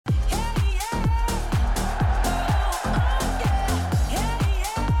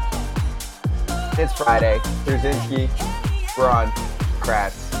It's Friday. Terzinski, Braun,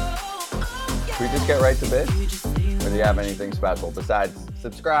 Kratz. Should we just get right to biz? Or do you have anything special besides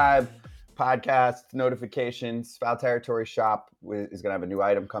subscribe, podcast, notifications? Foul Territory Shop is going to have a new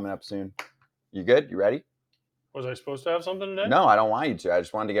item coming up soon. You good? You ready? Was I supposed to have something today? No, I don't want you to. I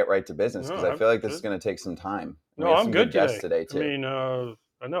just wanted to get right to business because I feel like this is going to take some time. No, I'm good today too. I mean,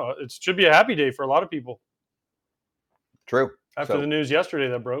 I know it should be a happy day for a lot of people. True. After the news yesterday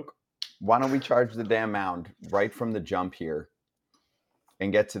that broke. Why don't we charge the damn mound right from the jump here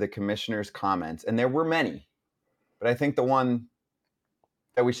and get to the commissioner's comments? And there were many, but I think the one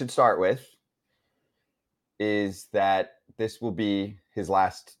that we should start with is that this will be his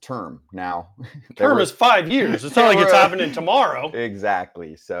last term. Now, term is 5 years. It's not like it's happening tomorrow.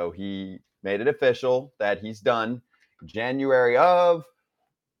 Exactly. So he made it official that he's done January of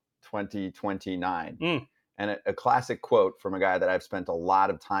 2029. And a classic quote from a guy that I've spent a lot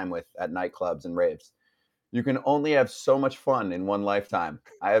of time with at nightclubs and raves. You can only have so much fun in one lifetime.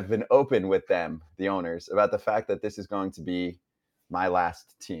 I have been open with them, the owners, about the fact that this is going to be my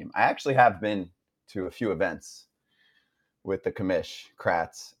last team. I actually have been to a few events with the commish,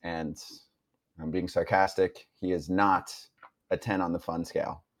 Kratz, and I'm being sarcastic. He is not a 10 on the fun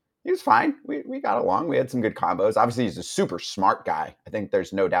scale. He was fine. We got along. We had some good combos. Obviously, he's a super smart guy. I think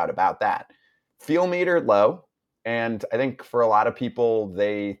there's no doubt about that. Feel meter low. And I think for a lot of people,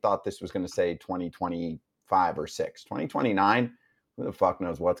 they thought this was going to say 2025 or 6. 2029, who the fuck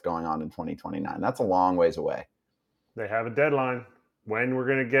knows what's going on in 2029? That's a long ways away. They have a deadline. When we're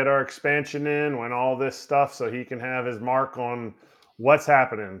going to get our expansion in, when all this stuff, so he can have his mark on what's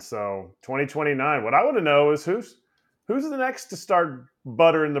happening. So 2029, what I want to know is who's the next to start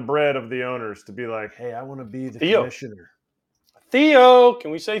buttering the bread of the owners to be like, hey, I want to be the commissioner. Theo,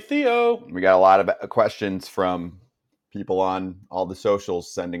 can we say Theo? We got a lot of questions from people on all the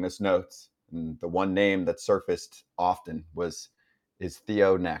socials sending us notes. And the one name that surfaced often is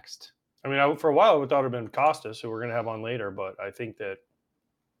Theo next? I mean, for a while, I thought it would have been Costas, who we're going to have on later, but I think that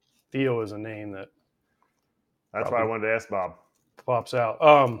Theo is a name that... That's why I wanted to ask Bob. Pops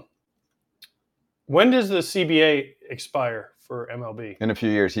out. When does the CBA expire for MLB? In a few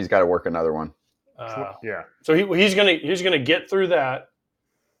years. He's got to work another one. Yeah. So he's gonna get through that.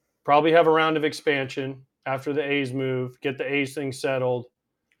 Probably have a round of expansion after the A's move. Get the A's thing settled.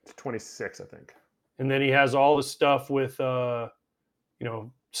 It's 26, I think. And then he has all the stuff with,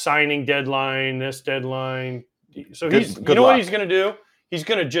 signing deadline, this deadline. So what he's gonna do? He's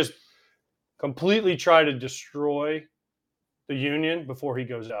gonna just completely try to destroy the union before he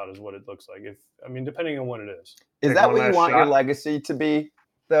goes out. Is what it looks like. Depending on what it is. Is that what you want your legacy to be,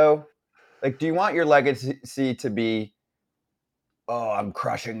 though? Like, do you want your legacy to be, oh, I'm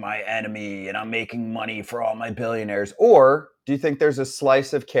crushing my enemy and I'm making money for all my billionaires? Or do you think there's a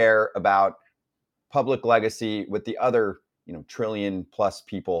slice of care about public legacy with the other, trillion plus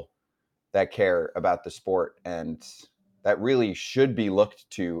people that care about the sport and that really should be looked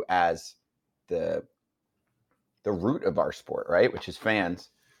to as the root of our sport, right? Which is fans,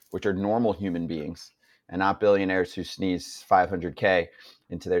 which are normal human beings and not billionaires who sneeze 500K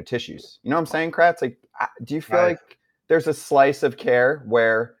into their tissues. You know what I'm saying, Kratz? Like, do you feel like there's a slice of care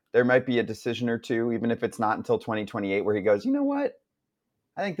where there might be a decision or two, even if it's not until 2028, where he goes, you know what?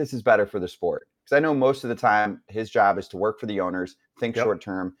 I think this is better for the sport. Because I know most of the time his job is to work for the owners, think short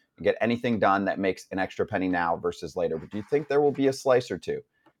term, and get anything done that makes an extra penny now versus later. But do you think there will be a slice or two?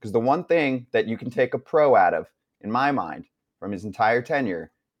 Because the one thing that you can take a pro out of, in my mind, from his entire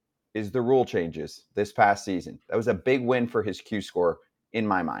tenure, is the rule changes this past season. That was a big win for his Q score in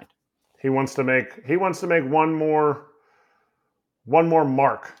my mind. He wants to make one more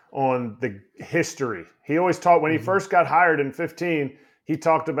mark on the history. He always talked when he first got hired in 15, he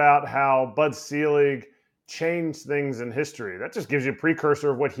talked about how Bud Selig changed things in history. That just gives you a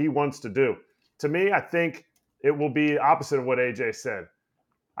precursor of what he wants to do. To me, I think it will be opposite of what AJ said.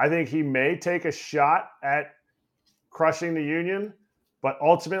 I think he may take a shot at crushing the union, but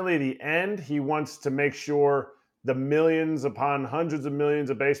ultimately, at the end, he wants to make sure the millions upon hundreds of millions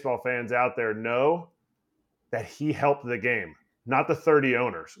of baseball fans out there know that he helped the game, not the 30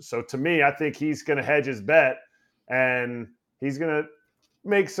 owners. So to me, I think he's going to hedge his bet, and he's going to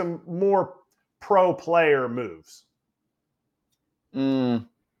make some more pro player moves. You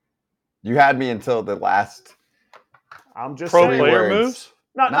had me until the last. I'm just pro saying. Player moves?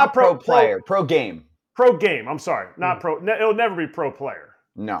 Not pro player. Pro game. Pro game. I'm sorry. Not pro. It'll never be pro player.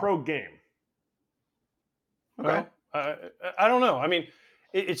 No. Pro game. Okay. Well, I don't know. I mean,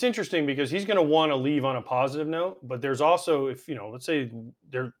 it's interesting because he's going to want to leave on a positive note, but there's also, if, let's say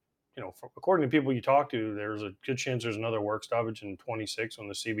there, according to people you talk to, there's a good chance there's another work stoppage in 26 when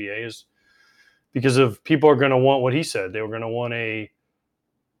the CBA is because of people are going to want what he said. They were going to want a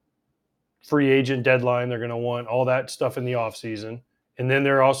free agent deadline. They're going to want all that stuff in the offseason. And then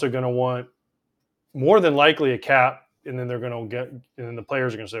they're also going to want more than likely a cap. And then they're going to and then the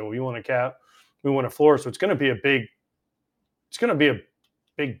players are going to say, well, you want a cap? We want a floor. So it's going to be a big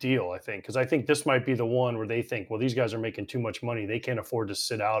deal, I think, because I think this might be the one where they think, well, these guys are making too much money. They can't afford to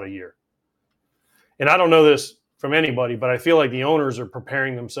sit out a year. And I don't know this from anybody, but I feel like the owners are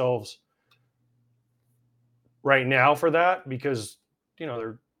preparing themselves right now for that because,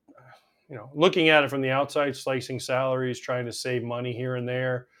 they're, looking at it from the outside, slicing salaries, trying to save money here and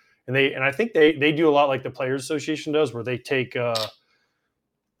there. And I think they do a lot like the Players Association does, where they take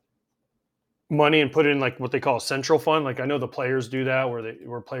money and put it in like what they call a central fund. Like I know the players do that,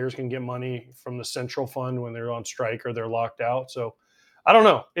 where players can get money from the central fund when they're on strike or they're locked out. So I don't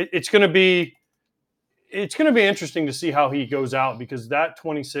know. It's going to be interesting to see how he goes out, because that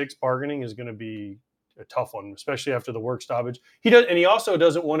 26 bargaining is going to be a tough one, especially after the work stoppage. He also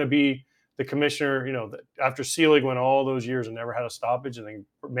doesn't want to be the commissioner, after Selig went all those years and never had a stoppage, and then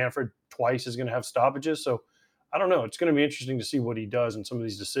Manfred twice is going to have stoppages. So I don't know. It's going to be interesting to see what he does in some of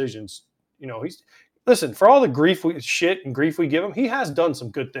these decisions. Listen, for all the shit and grief we give him, he has done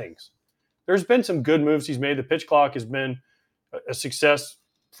some good things. There's been some good moves he's made. The pitch clock has been a success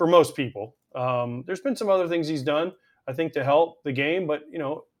for most people. There's been some other things he's done, I think, to help the game, but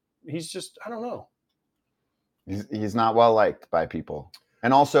he's just, I don't know. He's not well liked by people.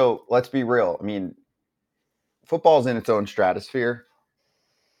 And also, let's be real. I mean, football's in its own stratosphere.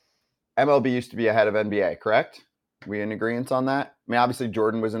 MLB used to be ahead of NBA, correct? We in agreement on that? I mean, obviously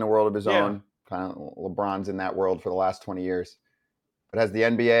Jordan was in a world of his own. Kind of LeBron's in that world for the last 20 years. But has the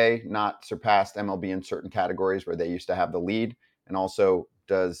NBA not surpassed MLB in certain categories where they used to have the lead? And also,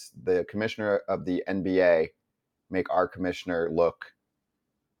 does the commissioner of the NBA make our commissioner look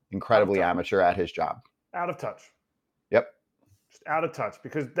incredibly amateur at his job? Out of touch. Yep. Just out of touch,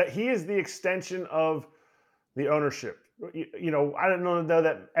 because he is the extension of the ownership. I don't know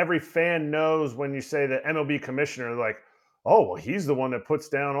that every fan knows when you say the MLB commissioner, like, oh, well, he's the one that puts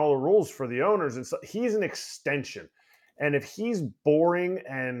down all the rules for the owners. And so he's an extension. And if he's boring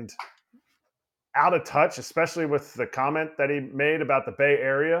and out of touch, especially with the comment that he made about the Bay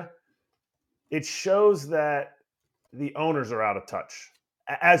Area, it shows that the owners are out of touch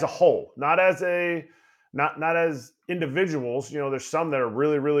as a whole, not as individuals. There's some that are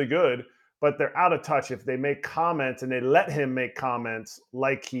really, really good, but they're out of touch if they make comments and they let him make comments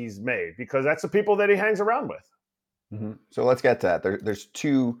like he's made, because that's the people that he hangs around with. Mm-hmm. So let's get to that. There's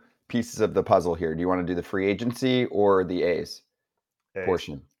two pieces of the puzzle here. Do you want to do the free agency or the A's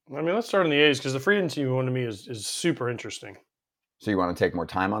portion? I mean, let's start on the A's, because the free agency one to me is super interesting. So you want to take more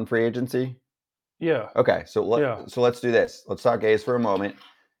time on free agency? Yeah. Okay. So let's do this. Let's talk A's for a moment.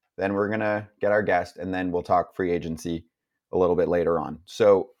 Then we're going to get our guest, and then we'll talk free agency a little bit later on.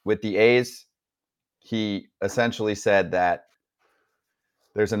 So with the A's, he essentially said that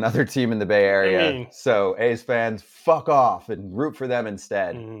there's another team in the Bay Area. So A's fans, fuck off and root for them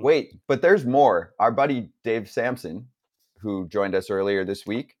instead. Mm-hmm. Wait, but there's more. Our buddy Dave Sampson, who joined us earlier this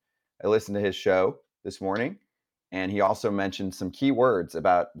week, I listened to his show this morning, and he also mentioned some key words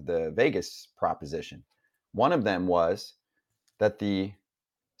about the Vegas proposition. One of them was that the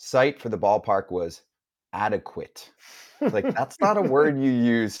site for the ballpark was adequate. Like, that's not a word you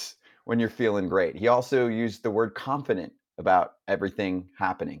use when you're feeling great. He also used the word confident about everything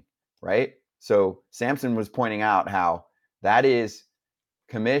happening, right? So Sampson was pointing out how that is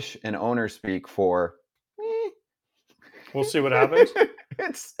commish and owner speak for we'll see what happens.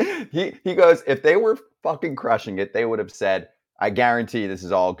 He goes, if they were fucking crushing it, they would have said, I guarantee this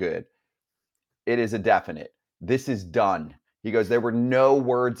is all good. It is a definite. This is done. He goes, there were no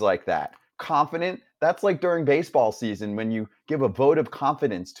words like that. Confident, that's like during baseball season when you give a vote of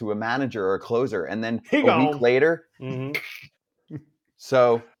confidence to a manager or a closer, and then a week later. Mm-hmm.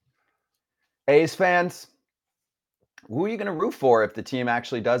 So, A's fans, who are you going to root for if the team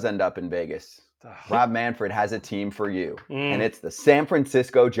actually does end up in Vegas? Rob Manfred has a team for you, and it's the San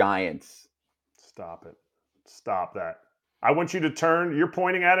Francisco Giants. Stop it. Stop that. I want you to turn. You're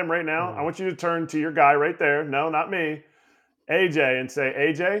pointing at him right now. I want you to turn to your guy right there. No, not me. AJ, and say,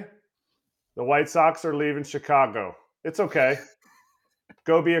 AJ, the White Sox are leaving Chicago. It's okay.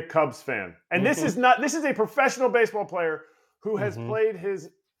 Go be a Cubs fan. And this is a professional baseball player who has played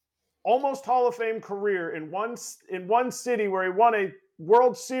his almost Hall of Fame career in one city where he won a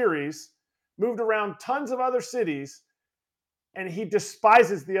World Series, moved around tons of other cities, and he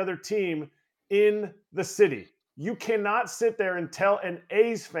despises the other team in the city. You cannot sit there and tell an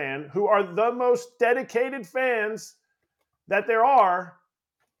A's fan, who are the most dedicated fans that there are,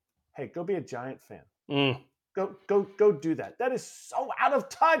 hey, go be a Giant fan. Mm. Go do that. That is so out of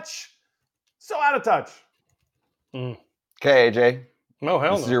touch. So out of touch. Mm. Okay, AJ. No,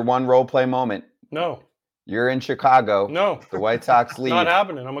 hell This no. is your one role play moment. No. You're in Chicago. No. The White Sox leave. Not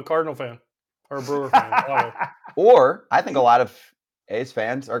happening. I'm a Cardinal fan or a Brewer fan. Or I think a lot of A's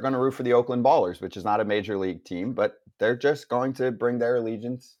fans are going to root for the Oakland Ballers, which is not a major league team, but they're just going to bring their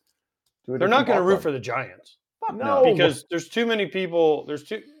allegiance to a They're not going to root for the Giants. Fuck no. Because there's too many people.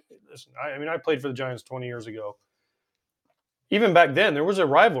 Listen, I played for the Giants 20 years ago. Even back then, there was a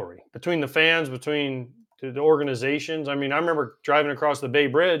rivalry between the fans, between the organizations. I mean, I remember driving across the Bay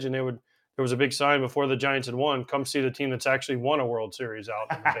Bridge, and there was a big sign before the Giants had won, come see the team that's actually won a World Series out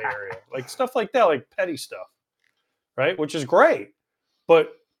in the Bay Area. Like stuff like that, like petty stuff, right? Which is great.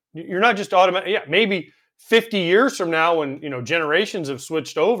 But you're not just automatic. Yeah, maybe 50 years from now when, generations have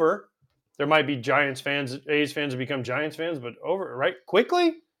switched over, there might be Giants fans, A's fans have become Giants fans, but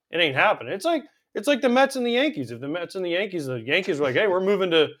quickly, it ain't happening. It's like the Mets and the Yankees. If the Mets and the Yankees were like, hey, we're moving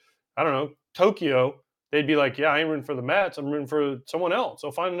to, I don't know, Tokyo, they'd be like, yeah, I ain't rooting for the Mets. I'm rooting for someone else.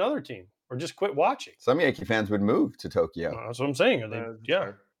 So find another team or just quit watching. Some Yankee fans would move to Tokyo. That's what I'm saying.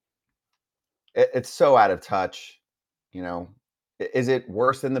 It's so out of touch. Is it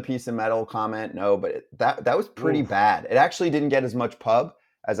worse than the piece of metal comment? No, but that was pretty bad. It actually didn't get as much pub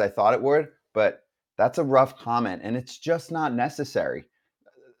as I thought it would, but that's a rough comment, and it's just not necessary.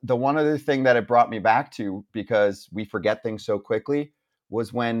 The one other thing that it brought me back to, because we forget things so quickly,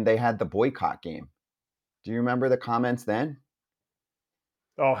 was when they had the boycott game. Do you remember the comments then?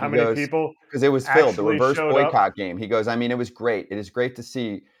 Oh, how many people? Because it was filled, the reverse boycott game. He goes, I mean, it was great. It is great to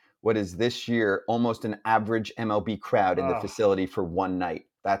see what is this year almost an average MLB crowd in the facility for one night.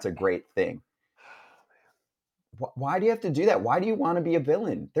 That's a great thing. Why do you have to do that? Why do you want to be a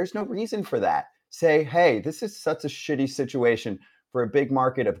villain? There's no reason for that. Say, hey, this is such a shitty situation for a big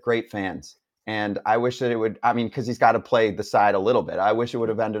market of great fans. And I wish that it would, because he's got to play the side a little bit. I wish it would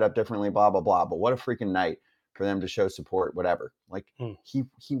have ended up differently, blah, blah, blah. But what a freaking night for them to show support, whatever. Like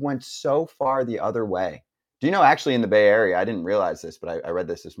he went so far the other way. Do you know, actually in the Bay Area, I didn't realize this, but I read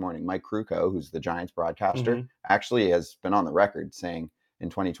this morning. Mike Krukow, who's the Giants broadcaster, actually has been on the record saying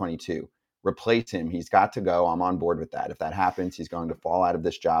in 2022, replace him. He's got to go. I'm on board with that. If that happens, he's going to fall out of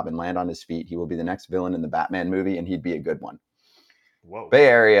this job and land on his feet. He will be the next villain in the Batman movie, and he'd be a good one. Whoa. Bay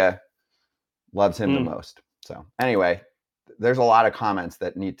Area loves him the most. So anyway, there's a lot of comments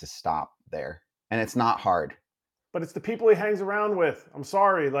that need to stop there, and it's not hard. But it's the people he hangs around with. I'm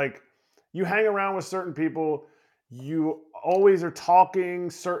sorry. Like, you hang around with certain people, you always are talking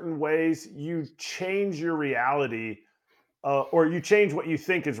certain ways, you change your reality, or you change what you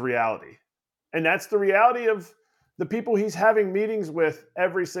think is reality. And that's the reality of the people he's having meetings with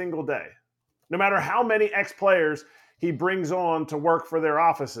every single day. No matter how many ex-players he brings on to work for their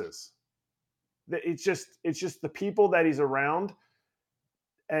offices. It's just the people that he's around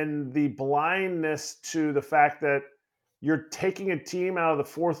and the blindness to the fact that you're taking a team out of the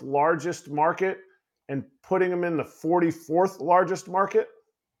fourth largest market and putting them in the 44th largest market.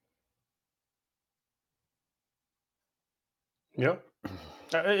 Yep.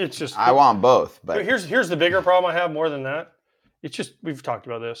 It's just, I want both, but here's the bigger problem I have more than that. It's just, we've talked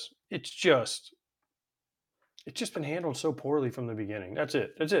about this. It's just been handled so poorly from the beginning. That's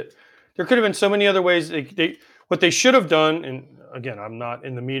it. There could have been so many other ways. What they should have done, and again, I'm not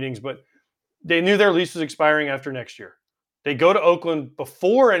in the meetings, but they knew their lease was expiring after next year. They go to Oakland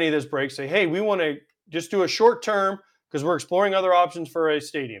before any of this breaks, say, hey, we want to just do a short term because we're exploring other options for a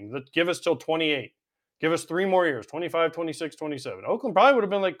stadium. Give us till 28. Give us 3 more years, 25, 26, 27. Oakland probably would have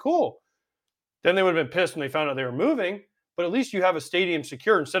been like, cool. Then they would have been pissed when they found out they were moving, but at least you have a stadium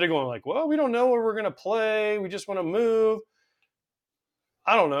secure instead of going like, well, we don't know where we're going to play. We just want to move.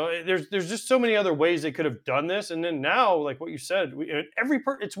 I don't know. There's just so many other ways they could have done this. And then now, like what you said,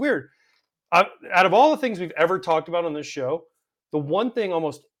 it's weird. Out of all the things we've ever talked about on this show, the one thing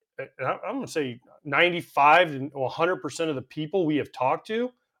almost, I'm going to say 95 to 100% of the people we have talked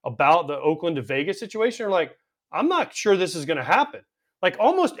to about the Oakland to Vegas situation are like, I'm not sure this is going to happen. Like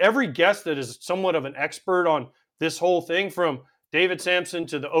almost every guest that is somewhat of an expert on this whole thing, from David Sampson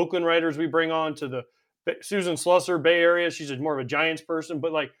to the Oakland writers we bring on to the Susan Slusser, Bay Area, she's more of a Giants person,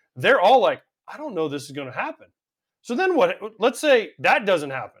 but like they're all like, I don't know this is going to happen. So then what? Let's say that doesn't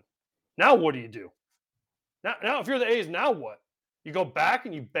happen. Now what do you do? Now if you're the A's, now what? You go back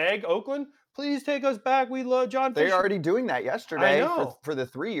and you beg Oakland, please take us back. We love John Fisher. They're already doing that yesterday for the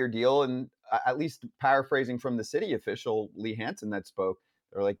 3-year deal, and at least paraphrasing from the city official Lee Hansen that spoke,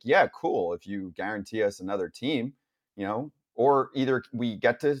 they're like, yeah, cool, if you guarantee us another team, or either we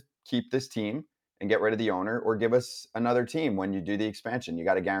get to keep this team and get rid of the owner, or give us another team when you do the expansion. You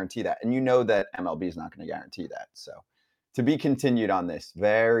got to guarantee that. And you know that MLB is not going to guarantee that. So to be continued on this,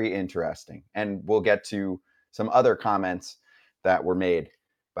 very interesting. And we'll get to some other comments that were made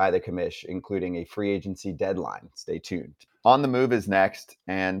by the commish, including a free agency deadline. Stay tuned. On the Move is next,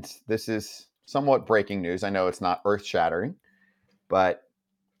 and this is somewhat breaking news. I know it's not earth-shattering, but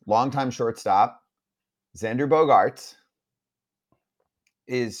longtime shortstop Xander Bogaerts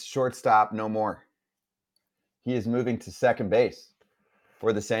is shortstop no more. He is moving to second base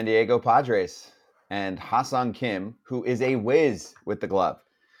for the San Diego Padres. And Ha-Seong Kim, who is a whiz with the glove,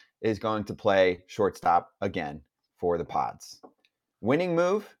 is going to play shortstop again for the Pods. Winning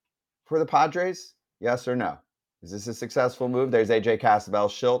move for the Padres? Yes or no? Is this a successful move? There's AJ Casabell,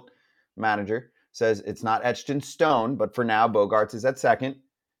 Schilt, manager, says it's not etched in stone, but for now, Bogaerts is at second.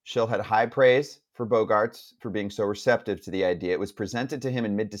 Schilt had high praise for Bogaerts for being so receptive to the idea. It was presented to him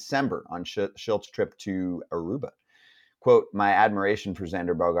in mid-December on Schilt's trip to Aruba. Quote, my admiration for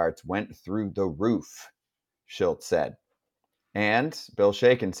Xander Bogaerts went through the roof, Schilt said. And Bill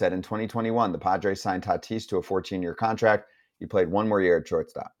Shaken said in 2021, the Padres signed Tatis to a 14-year contract. He played one more year at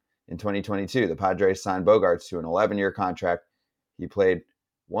shortstop. In 2022, the Padres signed Bogaerts to an 11-year contract. He played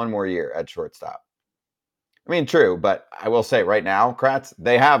one more year at shortstop. I mean, true, but I will say right now, Kratz,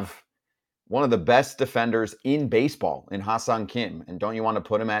 they have one of the best defenders in baseball in Ha-Seong Kim. And don't you want to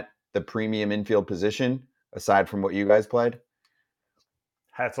put him at the premium infield position, aside from what you guys played?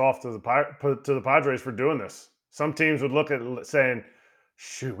 Hats off to the Padres for doing this. Some teams would look at it saying,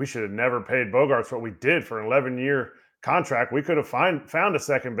 shoot, we should have never paid Bogaerts what we did for an 11-year contract. We could have found a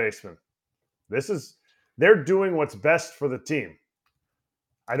second baseman. They're doing what's best for the team.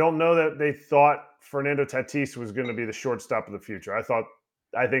 I don't know that they thought Fernando Tatis was going to be the shortstop of the future.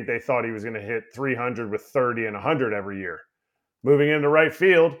 I think they thought he was going to hit 300 with 30 and 100 every year. Moving into right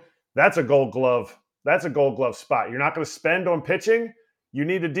field, that's a Gold Glove. That's a Gold Glove spot. You're not going to spend on pitching. You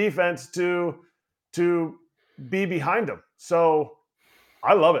need a defense to be behind them. So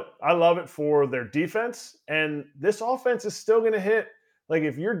I love it. I love it for their defense. And this offense is still going to hit. Like,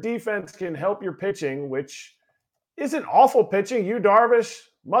 if your defense can help your pitching, which isn't awful pitching, Yu Darvish,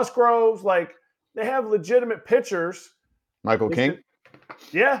 Musgroves, like, they have legitimate pitchers. Michael King?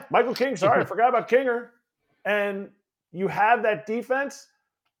 Yeah, Michael King. Sorry, I forgot about Kinger. And you have that defense.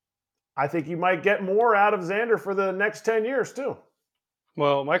 I think you might get more out of Xander for the next 10 years, too.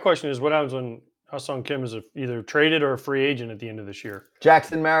 Well, my question is, what happens when Ha-Seong Kim is either traded or a free agent at the end of this year?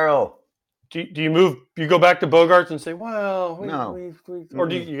 Jackson Merrill. Do you go back to Bogaerts and say, well, no. Or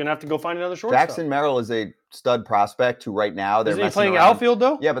you're going to have to go find another shortstop? Jackson Merrill is a stud prospect who right now they're Isn't he playing outfield,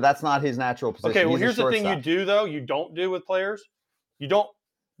 though? Yeah, but that's not his natural position. Okay, well, here's the thing you do, though, you don't do with players. You don't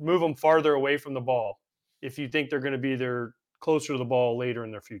move them farther away from the ball if you think they're going to be there closer to the ball later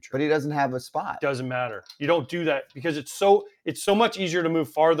in their future. But he doesn't have a spot. Doesn't matter. You don't do that because it's so much easier to move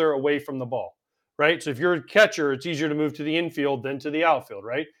farther away from the ball, right? So if you're a catcher, it's easier to move to the infield than to the outfield,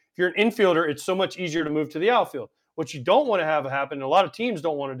 right? If you're an infielder, it's so much easier to move to the outfield. What you don't want to have happen, and a lot of teams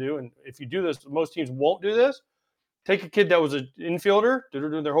don't want to do, and if you do this, most teams won't do this, take a kid that was an infielder,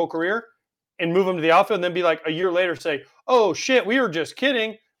 did their whole career, and move them to the outfield, and then be like a year later say, oh, shit, we were just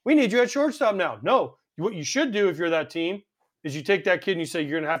kidding. We need you at shortstop now. No, what you should do if you're that team is you take that kid and you say,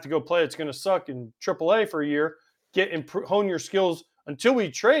 you're going to have to go play. It's going to suck in AAA for a year. Hone your skills until we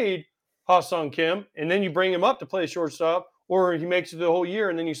trade Ha-Seong Kim, and then you bring him up to play shortstop, or he makes it the whole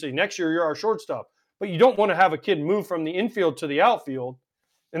year, and then you say, next year you're our shortstop. But you don't want to have a kid move from the infield to the outfield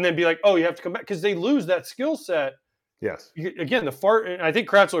and then be like, oh, you have to come back, because they lose that skill set. Yes. Again, and I think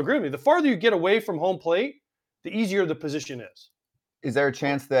Kratz will agree with me, the farther you get away from home plate, the easier the position is. Is there a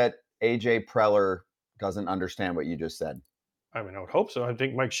chance that AJ Preller doesn't understand what you just said? I mean, I would hope so. I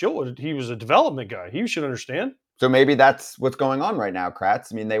think Mike Schilt, he was a development guy. He should understand. So maybe that's what's going on right now,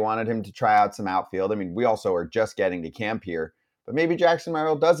 Kratz. I mean, they wanted him to try out some outfield. I mean, we also are just getting to camp here. But maybe Jackson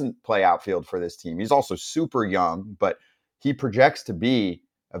Merrill doesn't play outfield for this team. He's also super young, but he projects to be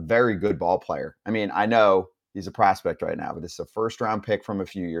a very good ball player. I mean, I know he's a prospect right now, but this is a first-round pick from a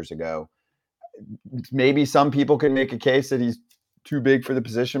few years ago. Maybe some people can make a case that he's too big for the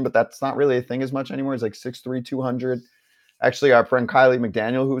position, but that's not really a thing as much anymore. He's like 6'3", 200. Actually, our friend Kylie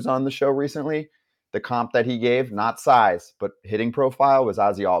McDaniel, who was on the show recently, the comp that he gave, not size, but hitting profile, was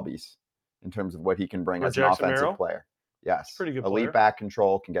Ozzie Albies in terms of what he can bring as an offensive player. Yes. Pretty good Elite player. Back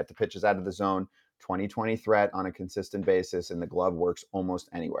control, can get the pitches out of the zone, 20-20 threat on a consistent basis, and the glove works almost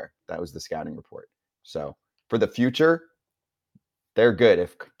anywhere. That was the scouting report. So for the future, they're good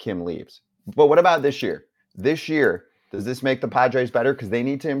if Kim leaves. But what about this year? This year, does this make the Padres better? Because they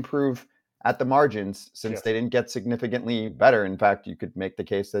need to improve at the margins since they didn't get significantly better. In fact, you could make the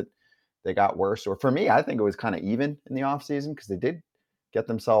case that they got worse. Or for me, I think it was kind of even in the offseason because they did get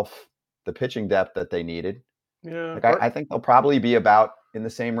themselves the pitching depth that they needed. Yeah. Like I think they'll probably be about in the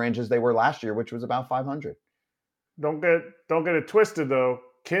same range as they were last year, which was about 500. Don't get it twisted though.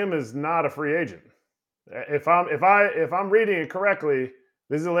 Kim is not a free agent. If I'm reading it correctly,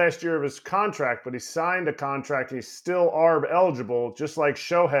 this is the last year of his contract, but he signed a contract. He's still ARB eligible, just like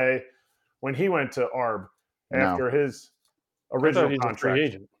Shohei when he went to ARB after his original contract. Free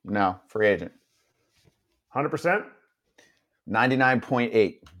agent. No, free agent. 100%?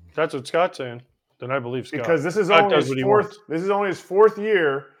 99.8. That's what Scott's saying. Then I believe Scott. Because this is only his fourth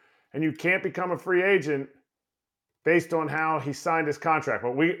year, and you can't become a free agent based on how he signed his contract.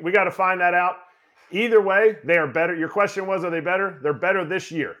 But we got to find that out. Either way, they are better. Your question was, are they better? They're better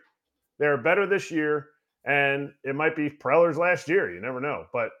this year. They're better this year, and it might be Preller's last year. You never know.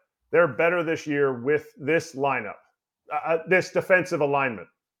 But they're better this year with this lineup, this defensive alignment.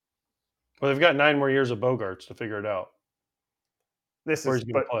 Well, they've got 9 more years of Bogaerts to figure it out. Where's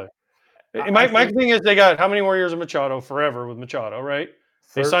he going to play? My thing is they got how many more years of Machado? Forever with Machado, right?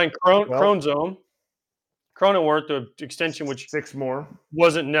 They signed Cronenworth, the extension, which 6 more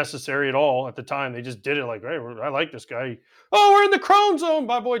wasn't necessary at all at the time. They just did it like, hey, I like this guy. Oh, we're in the Crone zone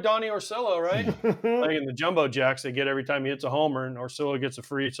by boy Donnie Orsillo, right? Like in the jumbo jacks they get every time he hits a homer, and Orsillo gets a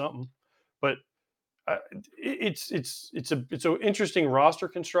free something. But it's an interesting roster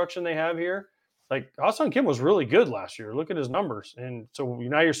construction they have here. Like Ha-Seong Kim was really good last year. Look at his numbers, and so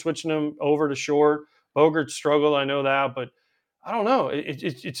now you're switching him over to short. Bogaerts struggled, I know that, but I don't know.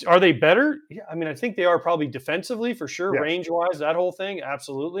 It's are they better? Yeah, I mean, I think they are probably defensively for sure, yes. range-wise, that whole thing,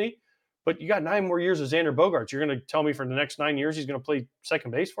 absolutely. But you got 9 more years of Xander Bogaerts. You're going to tell me for the next 9 years he's going to play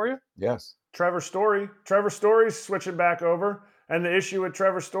second base for you? Yes. Trevor Story's switching back over, and the issue with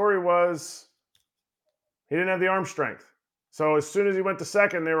Trevor Story was he didn't have the arm strength. So as soon as he went to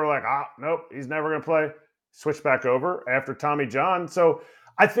second, they were like, nope, he's never going to play. Switch back over after Tommy John. So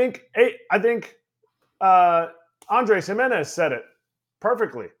I think Andres Jimenez said it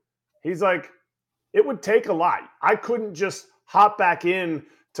perfectly. He's like, it would take a lot. I couldn't just hop back in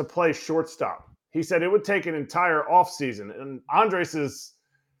to play shortstop. He said it would take an entire offseason. And Andres is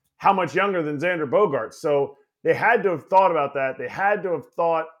how much younger than Xander Bogaerts. So they had to have thought about that. They had to have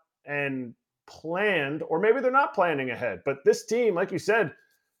thought and planned, or maybe they're not planning ahead. But this team, like you said,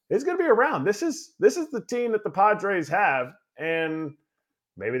 is going to be around. This is the team that the Padres have, and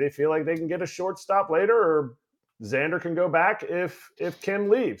maybe they feel like they can get a shortstop later, or Xander can go back if Kim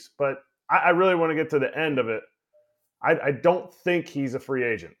leaves. But I really want to get to the end of it. I don't think he's a free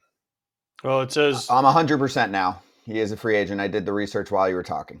agent. Well, it says I'm 100% now. He is a free agent. I did the research while you were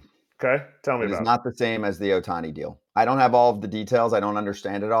talking. Okay, tell me about it. It's not the same as the Ohtani deal. I don't have all of the details. I don't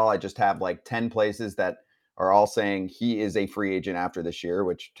understand it all. I just have like 10 places that are all saying he is a free agent after this year,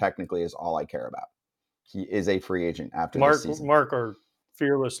 which technically is all I care about. He is a free agent after this season. Mark, our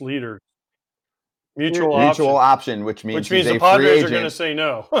fearless leader. Mutual option, which means the Padres are going to say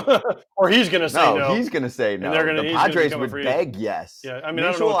no, or he's going to say no. No, he's going to say no. The Padres would beg yes. Yeah, I mean,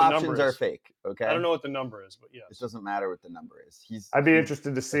 mutual I don't know what the options are fake. Okay, I don't know what the number is, but yes, it doesn't matter what the number is. I'd be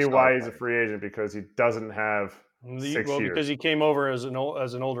interested to see why he's a free agent, because he doesn't have 6 years. Because he came over as an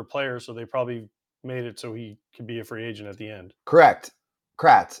older player, so they probably made it so he could be a free agent at the end. Correct.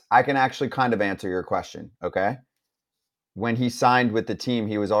 Kratz, I can actually kind of answer your question. Okay. When he signed with the team,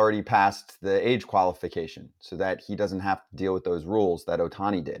 he was already past the age qualification, so that he doesn't have to deal with those rules that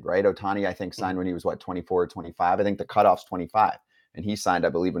Ohtani did, right? Ohtani, I think, signed when he was, 24 or 25? I think the cutoff's 25. And he signed, I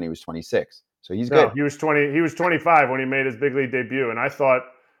believe, when he was 26. So he's good. He was 20. He was 25 when he made his big league debut. And I thought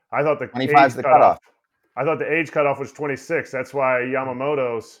the 25 is the cutoff. I thought the age cutoff was 26. That's why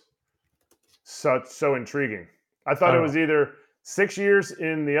Yamamoto's so intriguing. I thought it was either 6 years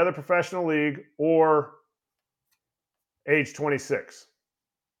in the other professional league or age 26.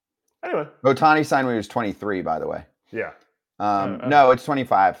 Anyway. Ohtani signed when he was 23, by the way. Yeah. No, it's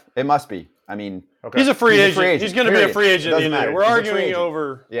 25. It must be. I mean, okay. He's a free agent. He's going to be a free agent. We're arguing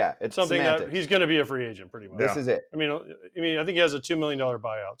over it's something semantics. that he's going to be a free agent pretty much. This is it. I mean, I think he has a $2 million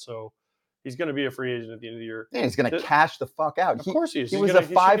buyout, so he's going to be a free agent at the end of the year. Yeah, he's going to cash the fuck out. Of course he is. He was a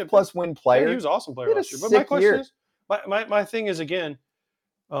 5+ win player. Yeah, he was an awesome player last year. But my question is, my thing is, again,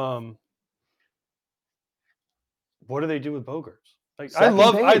 what do they do with Bogaerts? Like, I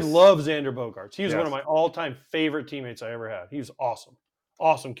love Xander Bogaerts. He was one of my all-time favorite teammates I ever had. He was awesome.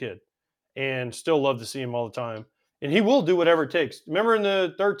 Awesome kid. And still love to see him all the time. And he will do whatever it takes. Remember in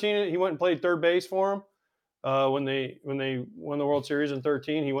the 13, he went and played third base for him when they won the World Series in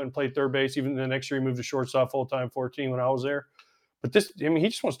 13. He went and played third base. Even the next year he moved to shortstop full-time 14 when I was there. But he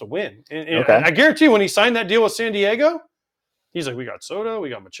just wants to win. And I guarantee you, when he signed that deal with San Diego, He's like, we got Soto, we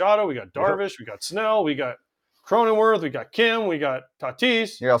got Machado, we got Darvish, we got Snell, we got Cronenworth, we got Kim, we got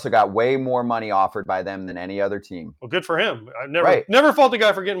Tatis. He also got way more money offered by them than any other team. Well, good for him. I never fault the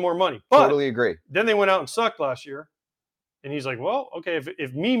guy for getting more money. But totally agree. Then they went out and sucked last year. And he's like, well, okay,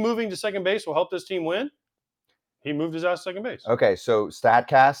 if me moving to second base will help this team win, he moved his ass to second base. Okay, so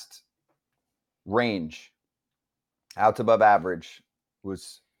StatCast range out to above average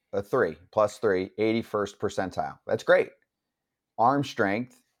was a 3, +3, 81st percentile. That's great. Arm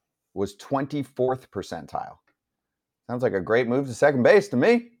strength was 24th percentile. Sounds like a great move to second base to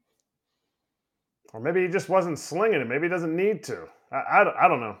me. Or maybe he just wasn't slinging it. Maybe he doesn't need to. I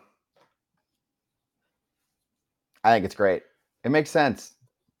don't know. I think it's great. It makes sense.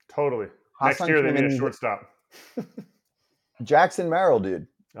 Totally. Next year they need a shortstop. Jackson Merrill, dude.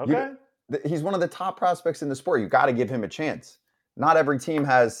 Okay. He's one of the top prospects in the sport. You've got to give him a chance. Not every team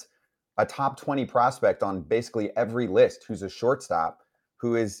has a top 20 prospect on basically every list who's a shortstop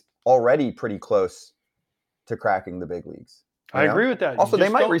who is already pretty close to cracking the big leagues. I agree with that. Also, they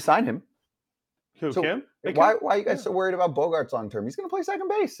might re-sign him. Who, Kim? Why are you guys so worried about Bogaerts long term? He's going to play second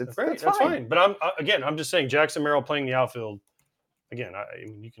base. That's fine. But I'm just saying Jackson Merrill playing the outfield. Again,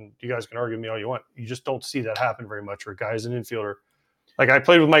 you guys can argue with me all you want. You just don't see that happen very much where a guy's an infielder. Like I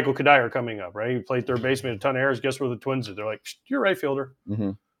played with Michael Kadire coming up, right? He played third base, made a ton of errors. Guess where the Twins are? They're like, you're right fielder.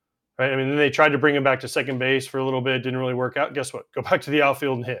 Mm-hmm. Right? I mean, then they tried to bring him back to second base for a little bit. Didn't really work out. Guess what? Go back to the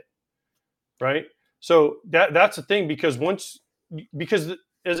outfield and hit. Right? So that's the thing because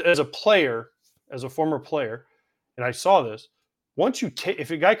as a player, as a former player, and I saw this, once you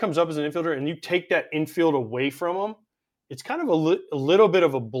if a guy comes up as an infielder and you take that infield away from him, it's kind of a little bit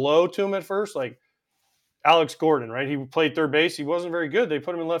of a blow to him at first. Like Alex Gordon, right? He played third base. He wasn't very good. They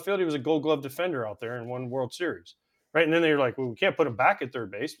put him in left field. He was a Gold Glove defender out there and won World Series, right? And then they're like, well, we can't put him back at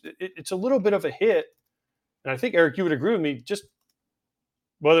third base. It's a little bit of a hit. And I think, Eric, you would agree with me, just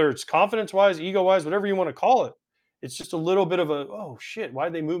whether it's confidence-wise, ego-wise, whatever you want to call it, it's just a little bit of a, oh, shit,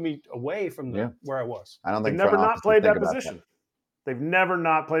 why'd they move me away from where I was? I don't think they've never not played that position. They've never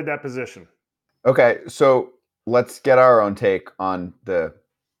not played that position. Okay, so let's get our own take on the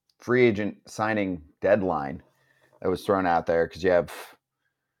free agent signing deadline that was thrown out there because you have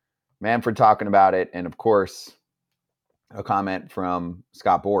Manfred talking about it, and of course, a comment from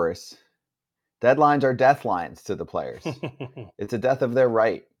Scott Boras. Deadlines are death lines to the players. It's a death of their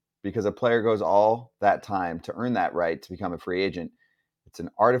right because a player goes all that time to earn that right to become a free agent. It's an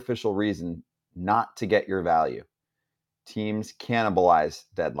artificial reason not to get your value. Teams cannibalize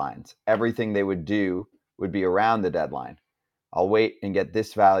deadlines. Everything they would do would be around the deadline. I'll wait and get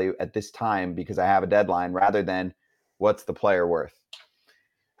this value at this time because I have a deadline rather than what's the player worth.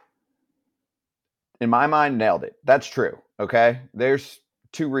 In my mind, nailed it. That's true. Okay. There's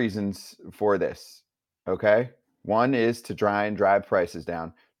 2 reasons for this. Okay. 1 is to try and drive prices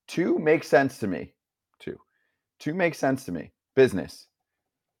down. 2 makes sense to me. 2 makes sense to me. Business.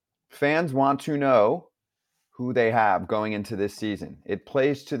 Fans want to know who they have going into this season. It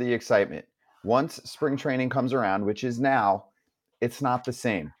plays to the excitement. Once spring training comes around, which is now, it's not the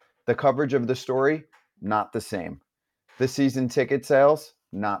same. The coverage of the story, not the same. The season ticket sales,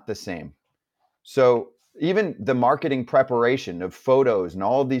 not the same. So even the marketing preparation of photos and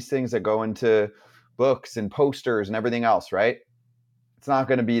all of these things that go into books and posters and everything else, right? It's not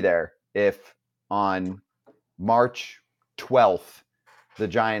going to be there if on March 12th, the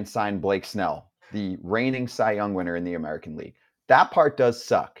Giants signed Blake Snell, the reigning Cy Young winner in the American League. That part does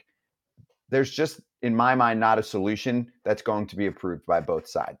suck. There's just, in my mind, not a solution that's going to be approved by both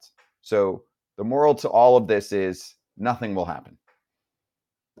sides. So the moral to all of this is nothing will happen.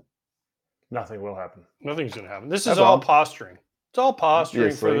 Nothing will happen. Nothing's going to happen. This is all posturing. It's all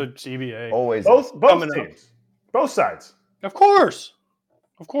posturing for the CBA. Always. Both teams. Both sides. Of course.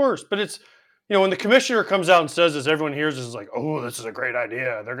 But it's, when the commissioner comes out and says this, everyone hears this is like, oh, this is a great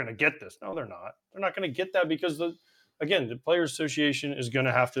idea. They're going to get this. No, they're not. They're not going to get that because, the Players Association is going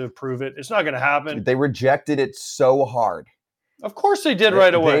to have to approve it. It's not going to happen. They rejected it so hard. Of course they did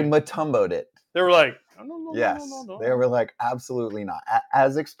right away. They matumboed it. They were like, no. They were like, absolutely not,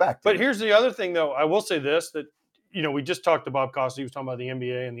 as expected. But here's the other thing, though. I will say this, that, we just talked to Bob Costa. He was talking about the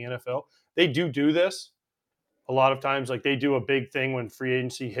NBA and the NFL. They do this a lot of times. Like, they do a big thing when free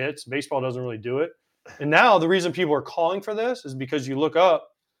agency hits. Baseball doesn't really do it. And now the reason people are calling for this is because you look up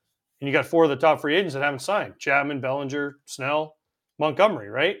and you got 4 of the top free agents that haven't signed. Chapman, Bellinger, Snell, Montgomery,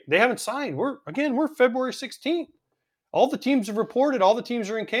 right? They haven't signed. We're February 16th. All the teams have reported. All the teams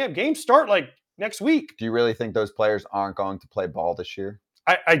are in camp. Games start like next week. Do you really think those players aren't going to play ball this year?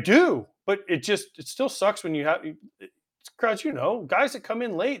 I do, but it still sucks when you have crowds, guys that come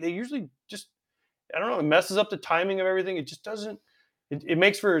in late, they usually just, I don't know. It messes up the timing of everything. It just doesn't. It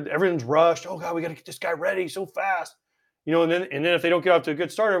makes for everyone's rushed. Oh God, we got to get this guy ready so fast. And then if they don't get off to a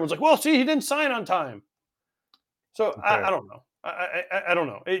good start, everyone's like, well, see, he didn't sign on time. So okay. I don't know. I don't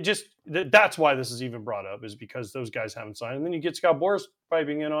know. It just that's why this is even brought up, is because those guys haven't signed. And then you get Scott Boras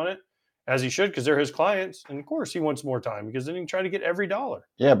piping in on it, as he should, because they're his clients. And of course he wants more time, because then he can try to get every dollar.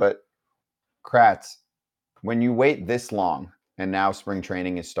 Yeah, but Kratz, when you wait this long and now spring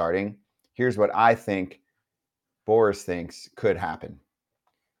training is starting, here's what I think Boras thinks could happen.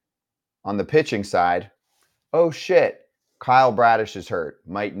 On the pitching side, oh shit, Kyle Bradish is hurt,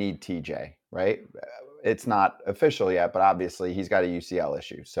 might need TJ, right? It's not official yet, but obviously he's got a UCL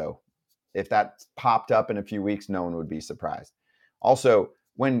issue. So if that popped up in a few weeks, no one would be surprised. Also,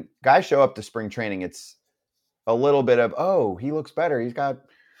 when guys show up to spring training, it's a little bit of, oh, he looks better. He's got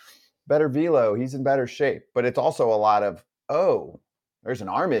better velo. He's in better shape. But it's also a lot of, oh, there's an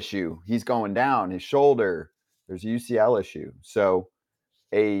arm issue. He's going down, his shoulder. There's a UCL issue. So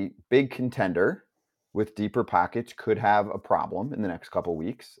a big contender with deeper pockets could have a problem in the next couple of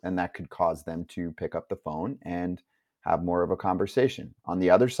weeks, and that could cause them to pick up the phone and have more of a conversation. On the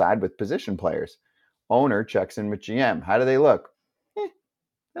other side, with position players, owner checks in with GM. How do they look?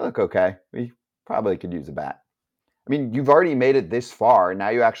 They look okay. We probably could use a bat. I mean, you've already made it this far. Now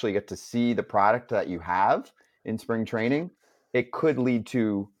you actually get to see the product that you have in spring training. It could lead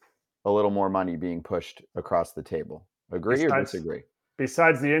to a little more money being pushed across the table. Agree or disagree?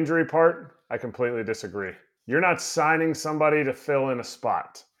 Besides the injury part, I completely disagree. You're not signing somebody to fill in a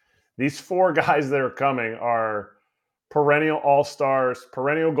spot. These 4 guys that are coming are perennial all-stars,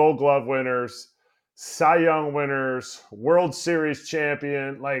 perennial Gold Glove winners, Cy Young winners, World Series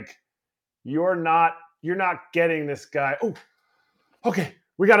champion. Like, you're not getting this guy. Oh, okay,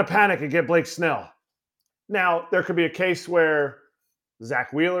 we got to panic and get Blake Snell. Now, there could be a case where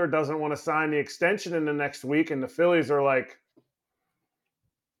Zach Wheeler doesn't want to sign the extension in the next week, and the Phillies are like,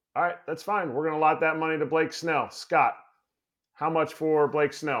 all right, that's fine. We're going to allot that money to Blake Snell. Scott, how much for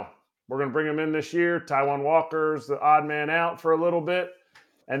Blake Snell? We're going to bring him in this year. Taijuan Walker's the odd man out for a little bit.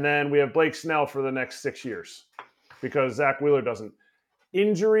 And then we have Blake Snell for the next 6 years because Zach Wheeler doesn't.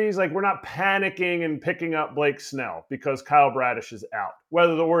 Injuries, like, we're not panicking and picking up Blake Snell because Kyle Bradish is out,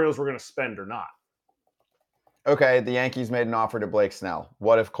 whether the Orioles were going to spend or not. Okay, the Yankees made an offer to Blake Snell.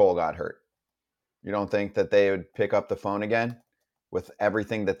 What if Cole got hurt? You don't think that they would pick up the phone again with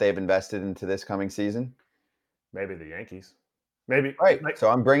everything that they've invested into this coming season? Maybe the Yankees. Maybe. Right. So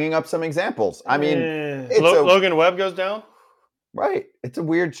I'm bringing up some examples. I mean, Logan Webb goes down? Right. It's a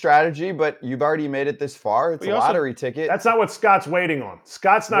weird strategy, but you've already made it this far. It's a lottery ticket. That's not what Scott's waiting on.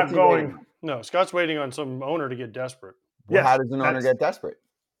 Scott's not going. No, Scott's waiting on some owner to get desperate. Well, yes, how does an owner get desperate?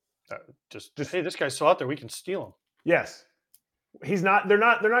 Just hey, this guy's still out there. We can steal him. Yes. He's not. They're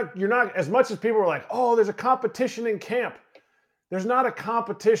not. You're not. As much as people are like, oh, there's a competition in camp. There's not a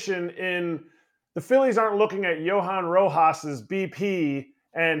competition in. The Phillies aren't looking at Johan Rojas's BP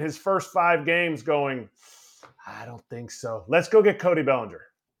and his first 5 games going, I don't think so. Let's go get Cody Bellinger.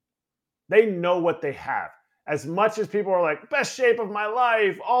 They know what they have. As much as people are like, best shape of my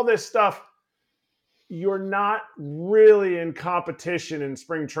life, all this stuff, you're not really in competition in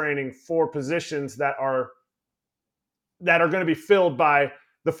spring training for positions that are going to be filled by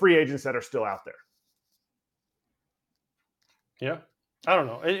the free agents that are still out there. Yeah. I don't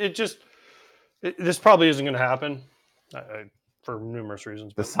know. This probably isn't going to happen for numerous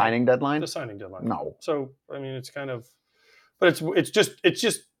reasons. The signing deadline? The signing deadline. No. So, I mean, it's kind of, but it's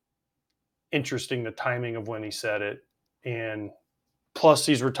just interesting, the timing of when he said it, and plus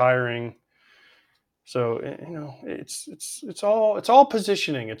he's retiring. So, it's all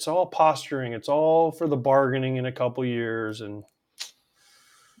positioning. It's all posturing. It's all for the bargaining in a couple years. And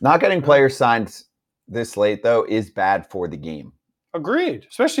not getting players signed this late, though, is bad for the game. Agreed.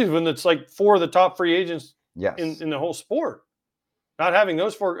 Especially when it's like 4 of the top free agents in the whole sport. Not having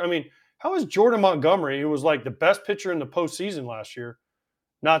those 4. I mean, how is Jordan Montgomery, who was like the best pitcher in the postseason last year,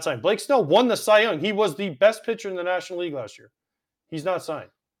 not signed? Blake Snell won the Cy Young. He was the best pitcher in the National League last year. He's not signed.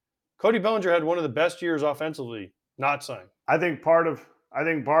 Cody Bellinger had one of the best years offensively, not signed. I think part of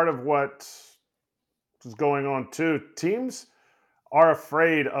what is going on too, teams are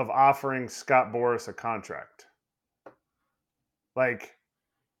afraid of offering Scott Boras a contract. Like,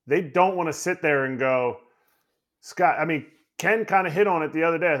 they don't want to sit there and go, Scott, I mean, Ken kind of hit on it the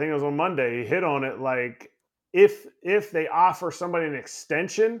other day. I think it was on Monday. He hit on it like, if they offer somebody an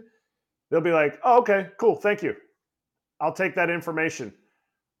extension, they'll be like, oh, okay, cool, thank you. I'll take that information.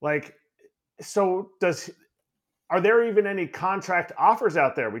 Like, so are there even any contract offers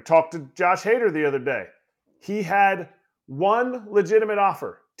out there? We talked to Josh Hader the other day. He had one legitimate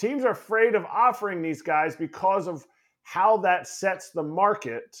offer. Teams are afraid of offering these guys because of how that sets the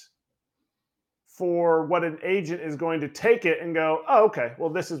market for what an agent is going to take it and go, oh, okay, well,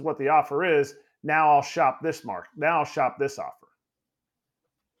 this is what the offer is. Now I'll shop this market. Now I'll shop this offer.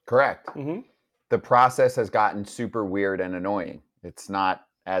 Correct. Mm-hmm. The process has gotten super weird and annoying. It's not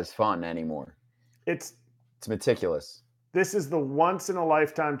as fun anymore. It's meticulous. This is the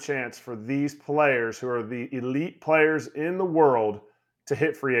once-in-a-lifetime chance for these players who are the elite players in the world to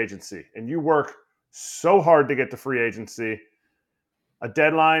hit free agency. And you work so hard to get to free agency. A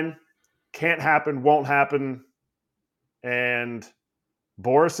deadline can't happen, won't happen. And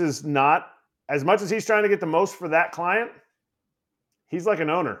Boras is not, as much as he's trying to get the most for that client, he's like an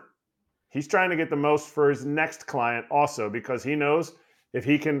owner. He's trying to get the most for his next client also, because he knows if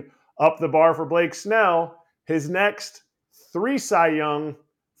he can up the bar for Blake Snell, his next three-time Cy Young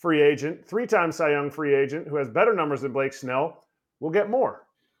free agent who has better numbers than Blake Snell will get more.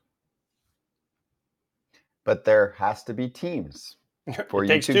 But there has to be teams for it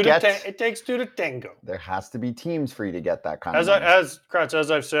you takes to two get. it takes two to tango. There has to be teams for you to get that kind of money.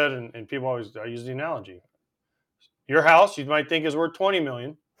 As I've said, and people always, I use the analogy. Your house, you might think is worth $20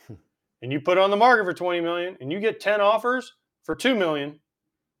 million, and you put it on the market for $20 million, and you get 10 offers for $2 million,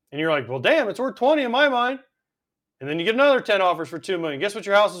 and you're like, well, damn, it's worth 20 in my mind. And then you get another 10 offers for $2 million. Guess what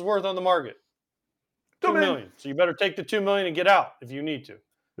your house is worth on the market? $2 million. So you better take the $2 million and get out if you need to.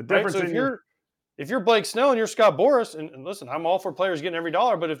 The difference right? So if you're Blake Snell and you're Scott Boras, and listen, I'm all for players getting every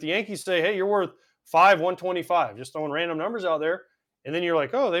dollar, but if the Yankees say, hey, you're worth $125, just throwing random numbers out there, and then you're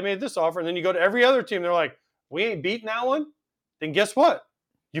like, oh, they made this offer, and then you go to every other team, they're like, we ain't beating that one, then guess what?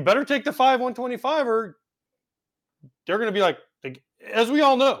 You better take the $125, or they're going to be like, as we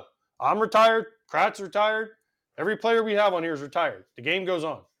all know, I'm retired, Kratz retired, every player we have on here is retired. The game goes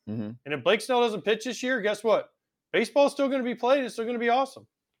on. Mm-hmm. And if Blake Snell doesn't pitch this year, guess what? Baseball's still going to be played. It's still going to be awesome.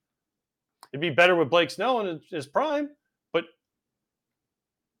 It'd be better with Blake Snell in his prime, but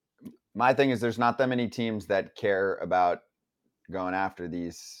my thing is there's not that many teams that care about going after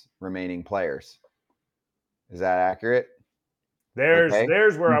these remaining players. Is that accurate?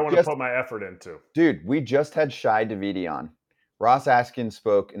 There's where I want to put my effort into. Dude, we just had Shai Davidi on. Ross Askins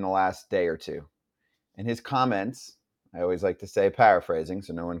spoke in the last day or two. And his comments, I always like to say paraphrasing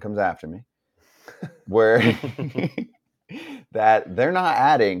so no one comes after me, were that they're not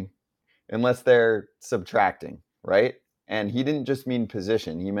adding unless they're subtracting, right? And he didn't just mean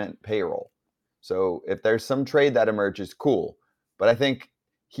position, he meant payroll. So if there's some trade that emerges, cool. But I think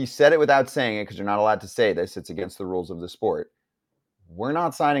he said it without saying it because you're not allowed to say this. It's against the rules of the sport. We're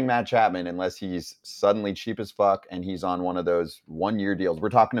not signing Matt Chapman unless he's suddenly cheap as fuck and he's on one of those one-year deals. We're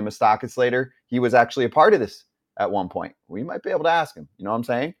talking to Moustakas later. He was actually a part of this at one point. We might be able to ask him. You know what I'm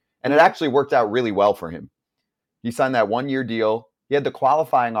saying? And it actually worked out really well for him. He signed that one-year deal. He had the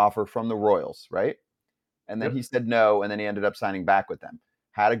qualifying offer from the Royals, right? And then he said no, and then he ended up signing back with them.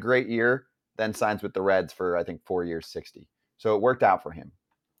 Had a great year, then signs with the Reds for, I think, 4 years, 60. So it worked out for him.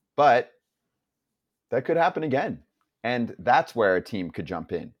 But that could happen again. And that's where a team could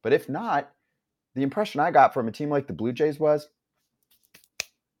jump in. But if not, the impression I got from a team like the Blue Jays was,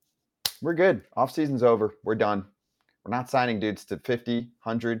 we're good. Offseason's over. We're done. We're not signing dudes to 50,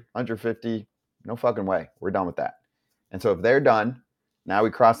 100, 150. No fucking way. We're done with that. And so if they're done, now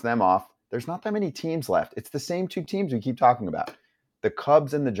we cross them off. There's not that many teams left. It's the same two teams we keep talking about. The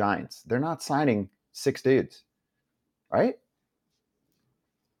Cubs and the Giants. They're not signing 6 dudes. Right?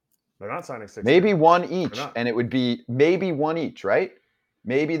 They're not signing 6. Maybe one each, and it would be maybe one each, right?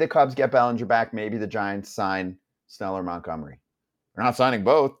 Maybe the Cubs get Bellinger back. Maybe the Giants sign Snell or Montgomery. They're not signing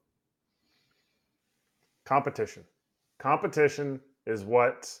both. Competition is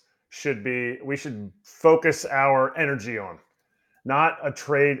what we should focus our energy on. Not a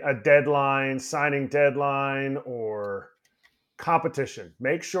trade, a deadline, signing deadline, or competition.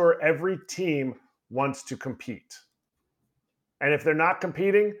 Make sure every team wants to compete. And if they're not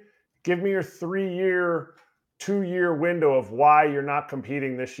competing, give me your 3-year, 2-year window of why you're not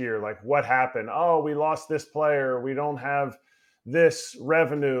competing this year. Like, what happened? Oh, we lost this player. We don't have this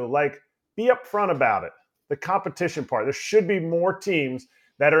revenue. Like, be upfront about it. The competition part. There should be more teams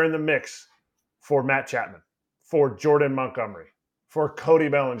that are in the mix for Matt Chapman, for Jordan Montgomery, for Cody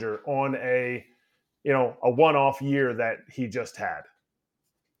Bellinger on a one-off year that he just had.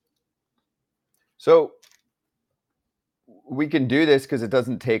 So we can do this because it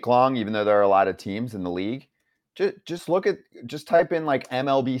doesn't take long, even though there are a lot of teams in the league. Just type in like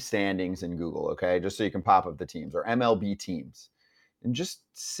MLB standings in Google, okay? Just so you can pop up the teams, or MLB teams, and just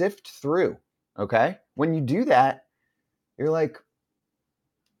sift through, okay? When you do that, you're like,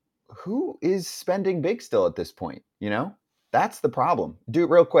 who is spending big still at this point, you know? That's the problem. Do it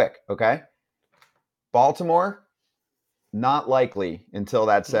real quick, okay? Baltimore, not likely until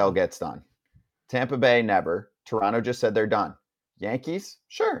that sale gets done. Tampa Bay, never. Toronto just said they're done. Yankees,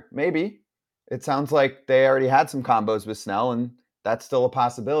 sure, maybe. It sounds like they already had some combos with Snell, and that's still a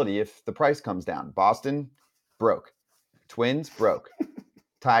possibility if the price comes down. Boston, broke. Twins, broke.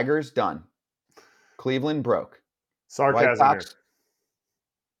 Tigers, done. Cleveland, broke. Sarcasm here.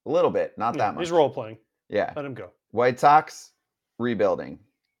 A little bit, not that much. He's role playing. Yeah. Let him go. White Sox, rebuilding.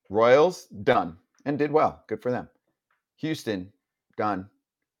 Royals, done. And did well. Good for them. Houston, done.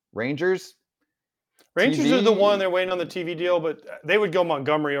 Rangers TV? Are the one they're waiting on the TV deal, but they would go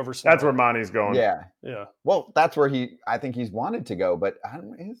Montgomery over Snell. That's where Monty's going. Yeah. Yeah. Well, that's where I think he's wanted to go, but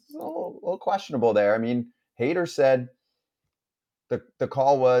it's a little questionable there. I mean, Hader said the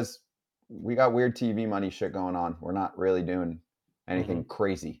call was, we got weird TV money shit going on. We're not really doing anything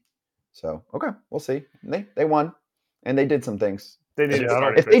crazy. So, okay, we'll see. They won, and they did some things. They need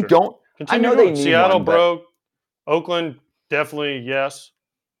if they don't, I know they need Seattle one, broke. Oakland, definitely, yes.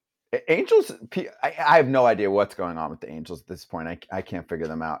 Angels, I have no idea what's going on with the Angels at this point. I can't figure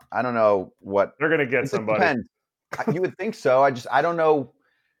them out. I don't know what. They're going to get somebody. Depends. You would think so. I don't know,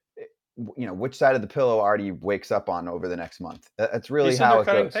 which side of the pillow Artie wakes up on over the next month. That's really how it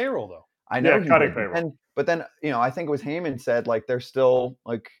cutting goes. Payroll, though. I know cutting payroll. But then, I think it was Heyman said, like, they're still,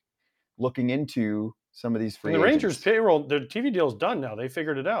 like, looking into some of these free agents. The Rangers payroll, their TV deal's done now. They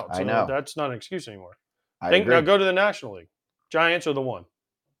figured it out. So I know. That's not an excuse anymore. Now go to the National League. Giants are the one.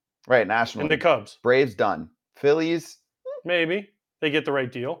 Right, National League. And the Cubs. Braves done. Phillies. Maybe. They get the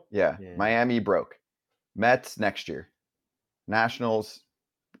right deal. Yeah. Miami broke. Mets next year. Nationals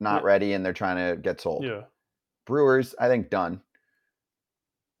not ready, and they're trying to get sold. Yeah. Brewers, I think, done.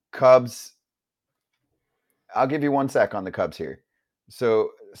 Cubs. I'll give you 1 sec on the Cubs here.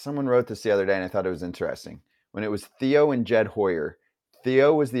 So someone wrote this the other day, and I thought it was interesting. When it was Theo and Jed Hoyer,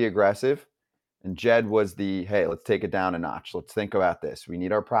 Theo was the aggressive, and Jed was the, hey, let's take it down a notch. Let's think about this. We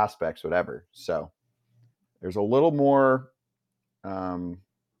need our prospects, whatever. So there's a little more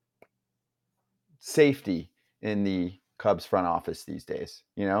safety in the Cubs front office these days.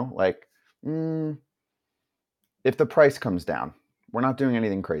 If the price comes down, we're not doing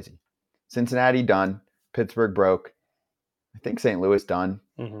anything crazy. Cincinnati done. Pittsburgh broke. I think St. Louis done.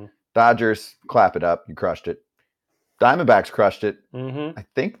 Dodgers, clap it up. You crushed it. Diamondbacks crushed it. I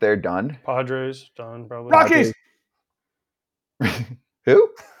think they're done. Padres done, probably. Rockies. Who?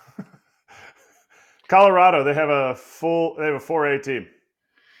 Colorado. They have a 4A team.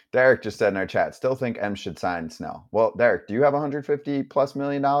 Derek just said in our chat, still think M should sign Snell. Well, Derek, do you have $150+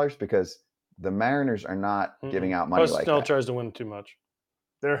 million? Because the Mariners are not giving out money like Snell that. tries to win too much.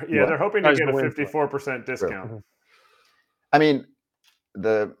 They're hoping to get a 54% discount. I mean,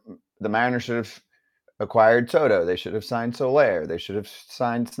 the Mariners should have acquired Soto. They should have signed Soler. They should have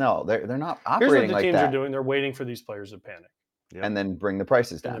signed Snell. They're not operating like that. Here's what the teams are doing. They're waiting for these players to panic. And then bring the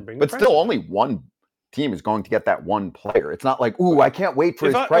prices down. But still, only one team is going to get that one player. It's not like, ooh, I can't wait for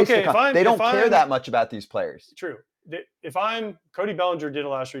his price to come. They don't care that much about these players. True. If Cody Bellinger did it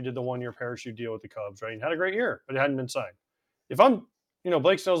last year, he did the 1-year parachute deal with the Cubs, right? And had a great year, but it hadn't been signed. If I'm,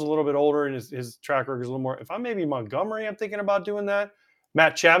 Blake Snell's a little bit older and his track record is a little more. If I'm maybe Montgomery, I'm thinking about doing that.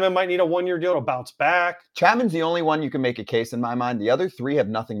 Matt Chapman might need a 1-year deal to bounce back. Chapman's the only one you can make a case in my mind. The other three have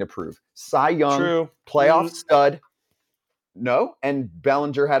nothing to prove. Cy Young, True. Playoff stud. No. And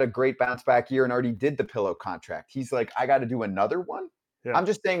Bellinger had a great bounce back year and already did the pillow contract. He's like, I got to do another one. Yeah. I'm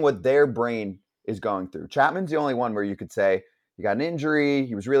just saying what their brain is going through. Chapman's the only one where you could say he got an injury.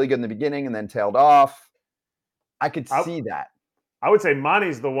 He was really good in the beginning and then tailed off. I could see that. I would say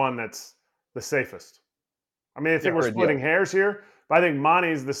Monty's the one that's the safest. I mean, I think we're splitting hairs here, but I think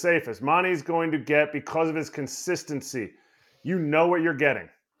Monty's the safest. Monty's going to get, because of his consistency, you know what you're getting.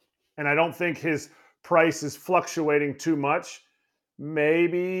 And I don't think his price is fluctuating too much.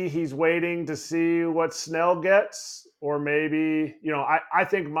 Maybe he's waiting to see what Snell gets, or maybe, I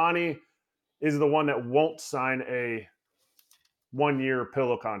think Monty is the one that won't sign a 1-year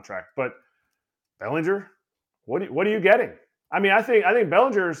pillow contract. But Bellinger, what are you getting? I mean, I think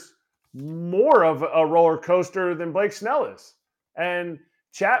Bellinger's more of a roller coaster than Blake Snell is. And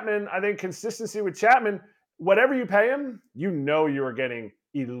Chapman, I think consistency with Chapman, whatever you pay him, you are getting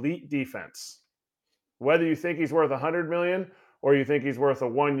elite defense. Whether you think he's worth $100 million or you think he's worth a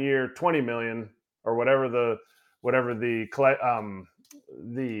 1-year $20 million or whatever the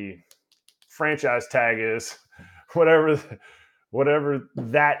franchise tag is, whatever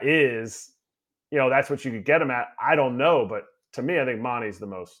that is, that's what you could get him at. I don't know, but to me, I think Monty's the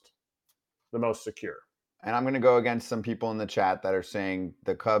most secure. And I'm going to go against some people in the chat that are saying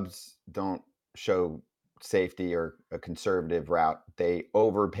the Cubs don't show safety or a conservative route. They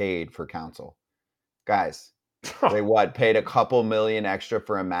overpaid for counsel. Guys, they paid a couple million extra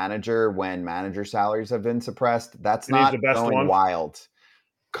for a manager when manager salaries have been suppressed. That's not going wild.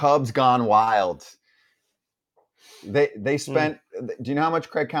 Cubs gone wild. They spent. Do you know how much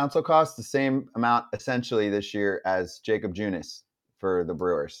Craig Counsell cost? The same amount essentially this year as Jacob Junis for the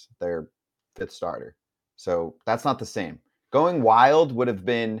Brewers, their 5th starter. So that's not the same. Going wild would have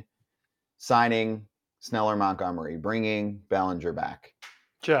been signing Snell or Montgomery, bringing Bellinger back.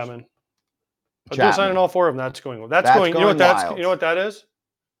 Chapman. But they're signing all 4 of them. That's going. That's going. You know what wild. You know what that is?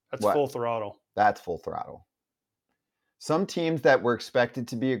 That's full throttle. That's full throttle. Some teams that were expected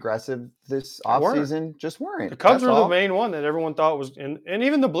to be aggressive this offseason just weren't. The Cubs were the main one that everyone thought was, and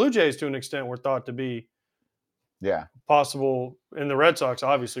even the Blue Jays to an extent were thought to be possible. And the Red Sox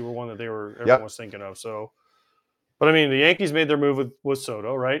obviously were one that everyone was thinking of. So, but I mean, the Yankees made their move with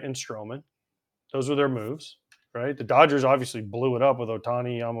Soto, right? And Stroman. Those were their moves, right? The Dodgers obviously blew it up with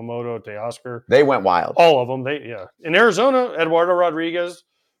Ohtani, Yamamoto, Teoscar. They went wild. All of them. In Arizona, Eduardo Rodriguez,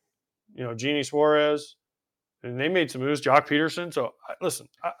 Genie Suarez. And they made some moves, Jock Peterson. So listen,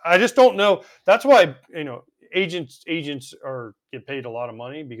 I just don't know. That's why agents get paid a lot of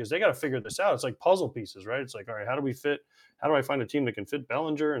money because they got to figure this out. It's like puzzle pieces, right? It's like, all right, how do I find a team that can fit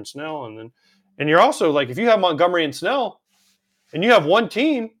Bellinger and Snell, and you're also like, if you have Montgomery and Snell, and you have one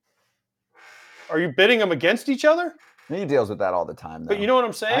team, are you bidding them against each other? He deals with that all the time, though. But you know what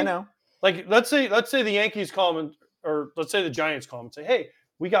I'm saying? I know. Like let's say the Yankees call him, or let's say the Giants call him and say, hey,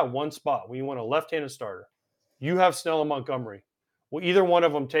 we got one spot. We want a left-handed starter. You have Snell and Montgomery. Will either one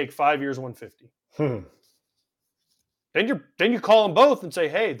of them take 5 years, 150? Then you call them both and say,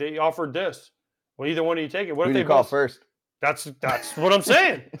 hey, they offered this. Well, either one of you take it. What Who if do they you call first? That's what I'm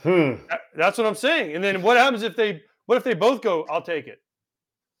saying. That's what I'm saying. And then what happens if they both go, I'll take it?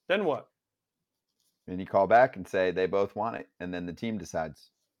 Then what? And you call back and say they both want it, and then the team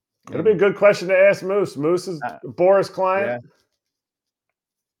decides. It'll be a good question to ask Moose. Moose is Boris' client. Yeah.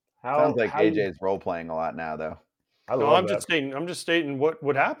 Sounds like AJ's role playing a lot now, though. I'm just stating what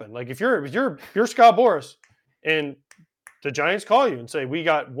would happen. Like if you're Scott Boras, and the Giants call you and say we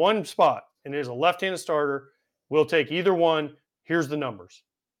got one spot and there's a left-handed starter, we'll take either one. Here's the numbers,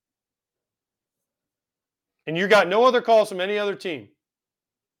 and you got no other calls from any other team.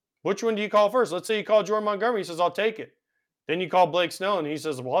 Which one do you call first? Let's say you call Jordan Montgomery. He says I'll take it. Then you call Blake Snell and he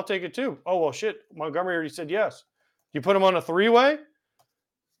says, well, I'll take it too. Oh well, shit. Montgomery already said yes. You put him on a three-way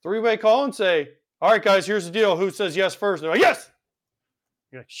call and say, all right, guys, here's the deal. Who says yes first? And they're like, yes.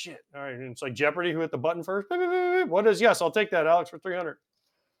 You're like, shit. All right. And it's like Jeopardy. Who hit the button first? What is yes? I'll take that, Alex, for 300.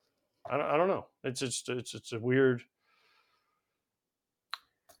 I don't know. It's a weird.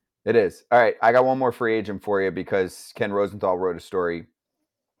 It is. All right. I got one more free agent for you because Ken Rosenthal wrote a story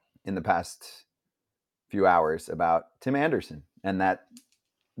in the past few hours about Tim Anderson and that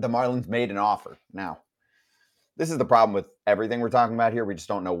the Marlins made an offer. Now, this is the problem with everything we're talking about here. We just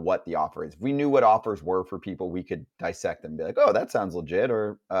don't know what the offer is. If we knew what offers were for people, we could dissect them and be like, oh, that sounds legit,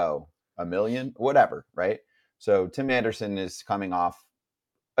 or, oh, $1 million, whatever, right? So Tim Anderson is coming off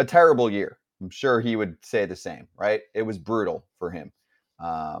a terrible year. I'm sure he would say the same, right? It was brutal for him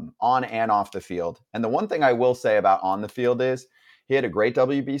on and off the field. And the one thing I will say about on the field is he had a great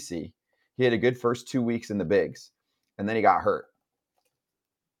WBC. He had a good first 2 weeks in the bigs, and then he got hurt.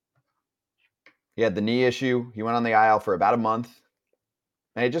 He had the knee issue. He went on the IL for about a month.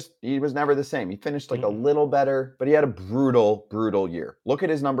 And he was never the same. He finished like a little better, but he had a brutal, brutal year. Look at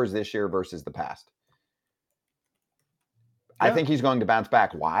his numbers this year versus the past. Yeah. I think he's going to bounce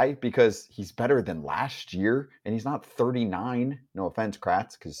back. Why? Because he's better than last year, and he's not 39. No offense,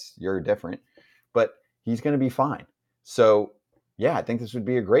 Kratz, because you're different. But he's going to be fine. So, yeah, I think this would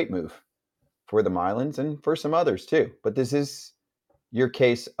be a great move for the Marlins and for some others too. But this is your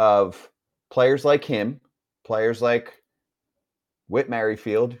case of players like him, players like Whit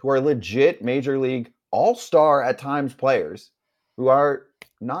Merrifield, who are legit major league all-star at times players who are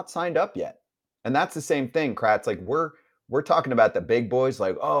not signed up yet. And that's the same thing, Kratz. Like we're talking about the big boys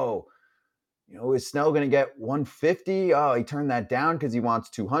like, oh, is Snell going to get 150? Oh, he turned that down because he wants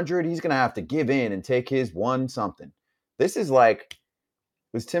 200. He's going to have to give in and take his one something. This is like,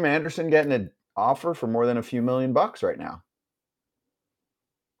 was Tim Anderson getting an offer for more than a few $1 million right now?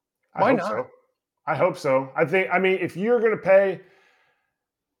 Why not? So. I hope so. If you're going to pay,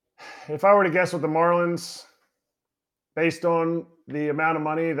 if I were to guess with the Marlins, based on the amount of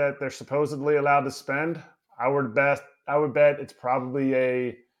money that they're supposedly allowed to spend, I would bet it's probably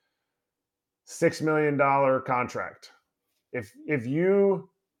a $6 million contract. If you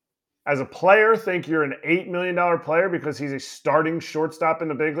as a player, think you're an $8 million player because he's a starting shortstop in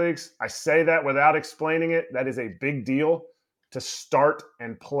the big leagues. I say that without explaining it. That is a big deal to start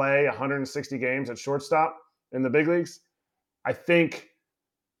and play 160 games at shortstop in the big leagues. I think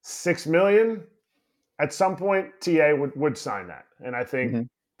 $6 million at some point, TA would sign that. And I think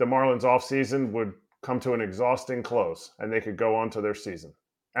the Marlins offseason would come to an exhausting close and they could go on to their season.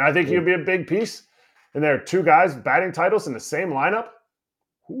 And I think he'd be a big piece. And there are two guys batting titles in the same lineup.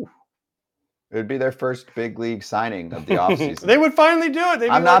 Whew. It would be their first big league signing of the offseason. They would finally do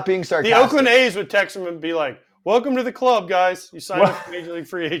it. I'm not being sarcastic. The Oakland A's would text him and be like, "Welcome to the club, guys. You signed up for Major League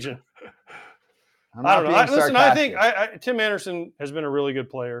free agent." I don't know. Listen, I think Tim Anderson has been a really good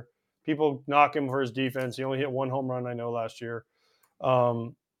player. People knock him for his defense. He only hit 1 home run, I know, last year.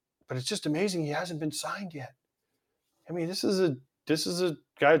 But it's just amazing he hasn't been signed yet. I mean, this is a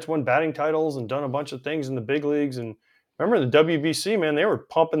guy that's won batting titles and done a bunch of things in the big leagues. And remember the WBC, man, they were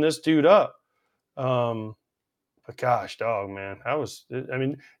pumping this dude up. But gosh, dog, man,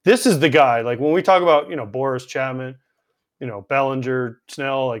 this is the guy. Like when we talk about, Boris Chapman, Bellinger,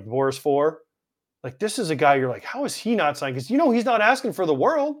 Snell, like Boris 4, like this is a guy you're like, how is he not signed? Because he's not asking for the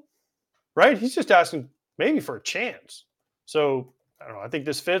world, right? He's just asking maybe for a chance. So I don't know. I think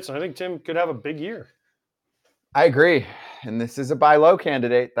this fits, and I think Tim could have a big year. I agree. And this is a buy low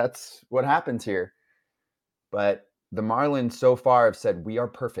candidate. That's what happens here. But the Marlins so far have said, we are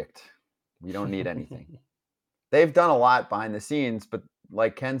perfect. We don't need anything. They've done a lot behind the scenes, but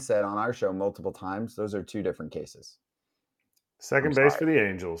like Ken said on our show multiple times, those are two different cases. Second base for the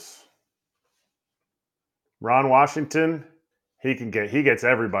Angels. Ron Washington, he gets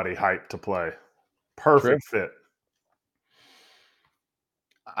everybody hyped to play. Perfect fit.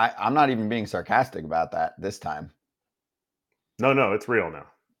 I'm not even being sarcastic about that this time. No, it's real now.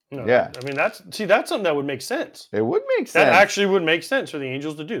 No, yeah. I mean, that's something that would make sense. It would make sense. That actually would make sense for the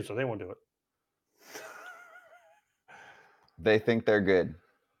Angels to do, so they won't do it. They think they're good.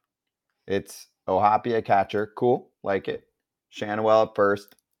 It's O'Hoppe at catcher. Cool. Like it. Shanwell at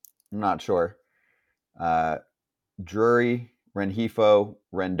first. I'm not sure. Drury, Rengifo,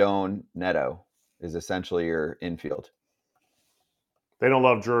 Rendon, Neto is essentially your infield. They don't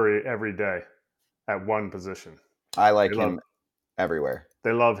love Drury every day at one position. I like him everywhere.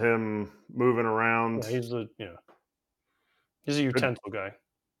 They love him moving around. Yeah, he's a utensil guy.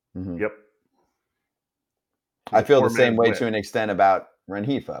 Mm-hmm. Yep. I feel the same way to an extent about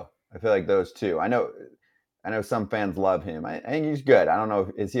Rengifo. I feel like those two. I know some fans love him. I think he's good. I don't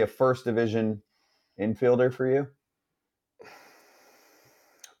know. Is he a first division infielder for you?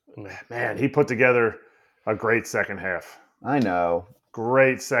 Man, he put together a great second half. I know.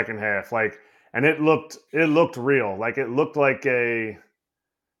 Great second half. And it looked real. Like it looked like a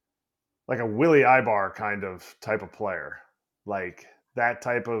Willie Ibar type of player. Like that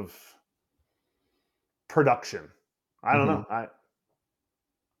type of production. I don't know.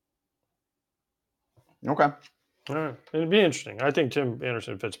 Okay. All right. It'd be interesting. I think Tim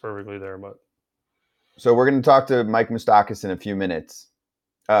Anderson fits perfectly there, but so we're going to talk to Mike Moustakas in a few minutes.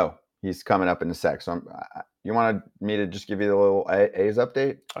 Oh, he's coming up in a sec. So you wanted me to just give you the little A's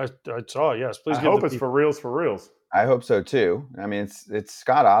update? I saw, yes. Please. I hope it's for reals. I hope so too. I mean, it's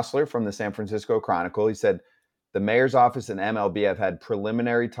Scott Osler from the San Francisco Chronicle. He said the mayor's office and MLB have had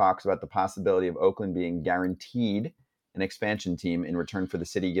preliminary talks about the possibility of Oakland being guaranteed an expansion team in return for the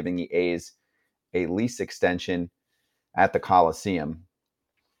city giving the A's a lease extension at the Coliseum.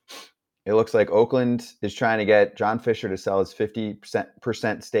 It looks like Oakland is trying to get John Fisher to sell his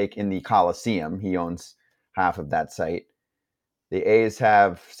 50% stake in the Coliseum. He owns half of that site. The A's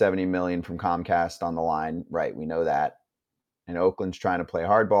have $70 million from Comcast on the line. Right, we know that. And Oakland's trying to play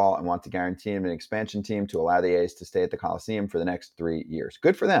hardball and want to guarantee him an expansion team to allow the A's to stay at the Coliseum for the next 3 years.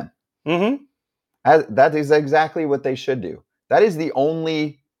 Good for them. Mm-hmm. That is exactly what they should do. That is the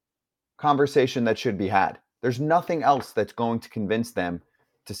only conversation that should be had. There's nothing else that's going to convince them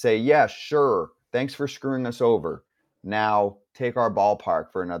to say, yeah, sure, thanks for screwing us over. Now take our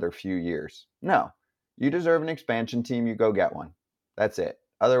ballpark for another few years. No, you deserve an expansion team. You go get one. That's it.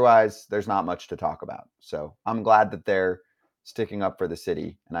 Otherwise, there's not much to talk about. So I'm glad that they're sticking up for the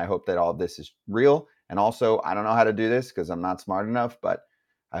city. And I hope that all of this is real. And also, I don't know how to do this because I'm not smart enough, but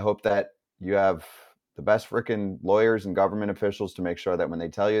I hope that you have the best freaking lawyers and government officials to make sure that when they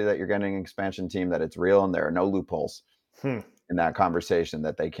tell you that you're getting an expansion team, that it's real and there are no loopholes in that conversation,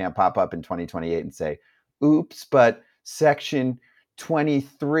 that they can't pop up in 2028 and say, oops, but section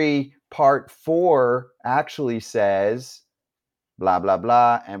 23, part 4 actually says blah, blah,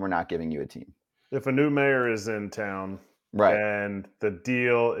 blah, and we're not giving you a team. If a new mayor is in town right, and the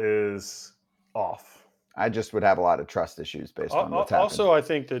deal is off, I just would have a lot of trust issues based on what's happened. Also, I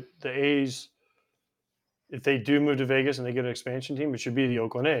think that the A's, if they do move to Vegas and they get an expansion team, it should be the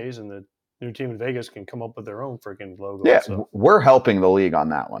Oakland A's, and the new team in Vegas can come up with their own freaking logo. Yeah, we're helping the league on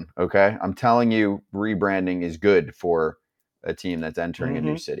that one, okay? I'm telling you, rebranding is good for a team that's entering a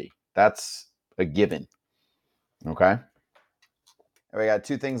new city. That's a given, okay? We got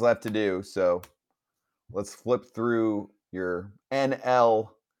 2 things left to do, so let's flip through your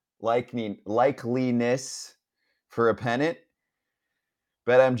NL likeliness for a pennant.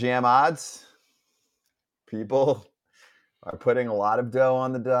 BetMGM odds. People are putting a lot of dough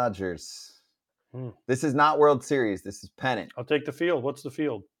on the Dodgers. This is not World Series. This is pennant. I'll take the field. What's the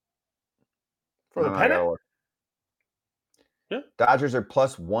field? For the pennant? Yeah. Dodgers are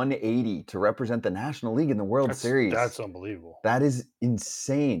plus 180 to represent the National League in the World Series. That's unbelievable. That is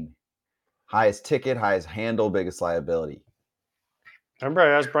insane. Highest ticket, highest handle, biggest liability. Remember,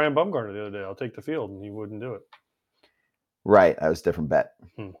 I asked Brian Bumgarner the other day, I'll take the field, and he wouldn't do it. Right. That was a different bet.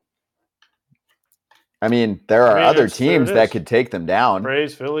 I mean, there are other teams that could take them down.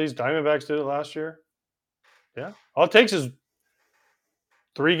 Braves, Phillies, Diamondbacks did it last year. Yeah. All it takes is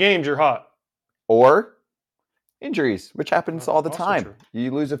 3 games, you're hot. Or injuries, which happens all the time. True.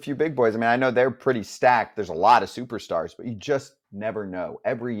 You lose a few big boys. I mean, I know they're pretty stacked. There's a lot of superstars, but you just never know.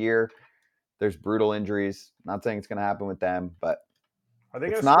 Every year, there's brutal injuries. Not saying it's going to happen with them, but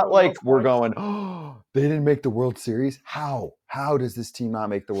it's not like we're going, oh, they didn't make the World Series. How? How does this team not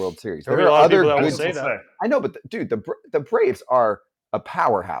make the World Series? There are a lot of people that will say that. I know, but dude, the Braves are a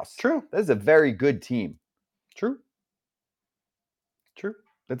powerhouse. True. That is a very good team. True.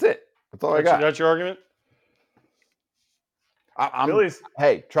 That's it. That's all I got. That's your argument?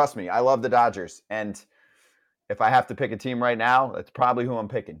 Hey, trust me, I love the Dodgers. And if I have to pick a team right now, that's probably who I'm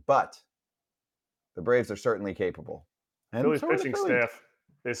picking. But the Braves are certainly capable. And Phillies pitching staff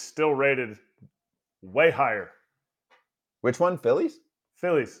is still rated way higher. Which one? Phillies?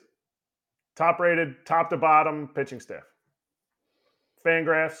 Phillies. Top rated, top to bottom pitching staff.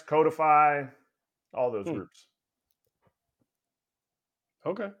 Fangraphs, Codify, all those groups.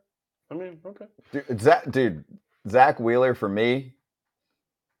 Okay. I mean, okay. Zach Wheeler for me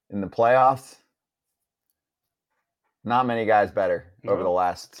in the playoffs. Not many guys better over the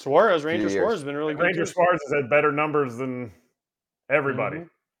last Ranger Suarez has been really good. Ranger Suarez has had better numbers than everybody.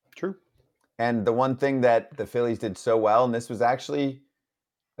 True. And the one thing that the Phillies did so well, and this was actually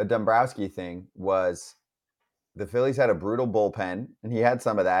a Dombrowski thing, was the Phillies had a brutal bullpen, and he had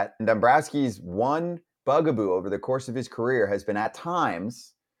some of that. And Dombrowski's one bugaboo over the course of his career has been at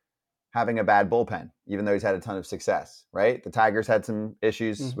times having a bad bullpen, even though he's had a ton of success, right? The Tigers had some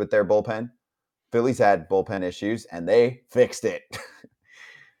issues with their bullpen. Phillies had bullpen issues, and they fixed it.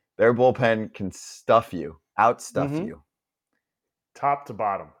 Their bullpen can outstuff you. Top to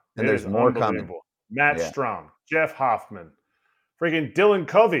bottom. And there's more coming. Matt Strom, Jeff Hoffman, freaking Dylan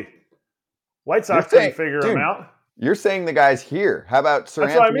Covey. White Sox couldn't figure him out. You're saying the guys here. How about Sir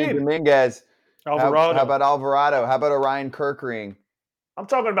Anthony Dominguez? Alvarado. How about Alvarado? How about Orion Kerkering? I'm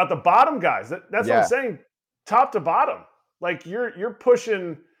talking about the bottom guys. That's what I'm saying. Top to bottom. Like you're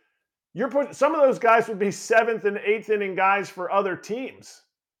pushing some of those guys would be 7th and 8th inning guys for other teams.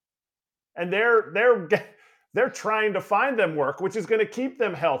 And they're trying to find them work, which is going to keep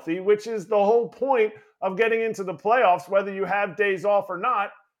them healthy, which is the whole point of getting into the playoffs, whether you have days off or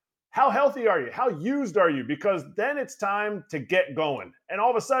not. How healthy are you? How used are you? Because then it's time to get going. And all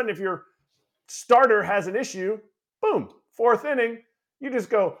of a sudden, if your starter has an issue, boom, 4th inning, you just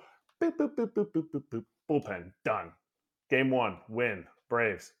go, boop, boop, boop, boop, boop, boop, boop, bullpen, done. Game 1, win,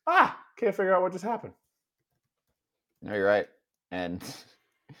 Braves. Can't figure out what just happened. No, you're right. And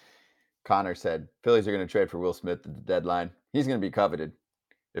Connor said, Phillies are going to trade for Will Smith at the deadline. He's going to be coveted.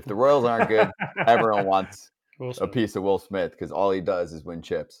 If the Royals aren't good, everyone wants a piece of Will Smith because all he does is win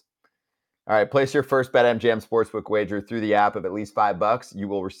chips. All right, place your first BetMGM Sportsbook wager through the app of at least $5. You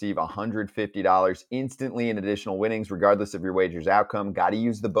will receive $150 instantly in additional winnings, regardless of your wager's outcome. Got to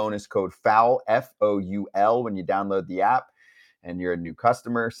use the bonus code FOUL, F-O-U-L, when you download the app. And you're a new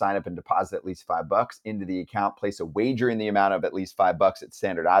customer, sign up and deposit at least $5 into the account. Place a wager in the amount of at least $5 at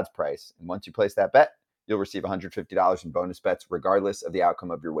standard odds price. And once you place that bet, you'll receive $150 in bonus bets, regardless of the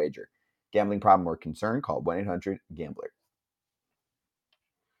outcome of your wager. Gambling problem or concern? Call 1-800-GAMBLER.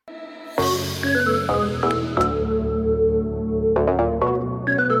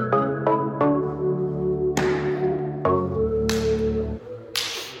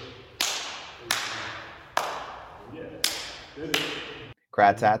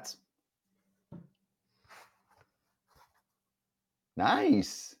 Kratz hats.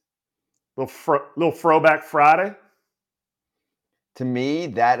 Nice. Little throwback Friday. To me,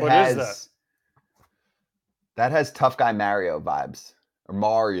 that what has. Is that? That has tough guy Mario vibes. Or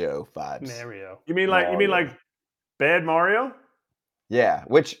Mario vibes. Mario. You mean like bad Mario? Yeah,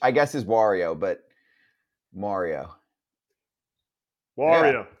 which I guess is Wario, but Mario.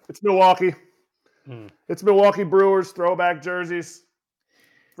 Wario. Yeah. It's Milwaukee. It's Milwaukee Brewers throwback jerseys.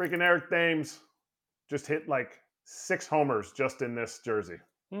 Freaking Eric Thames just hit like 6 homers just in this jersey.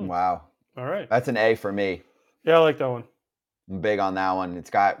 Wow. All right. That's an A for me. Yeah, I like that one. I'm big on that one. It's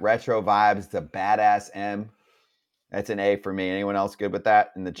got retro vibes. It's a badass M. That's an A for me. Anyone else good with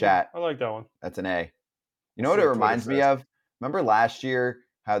that in the chat? I like that one. That's an A. You know what it reminds me of? Remember last year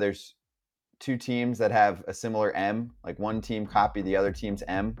how there's 2 teams that have a similar M? Like one team copied the other team's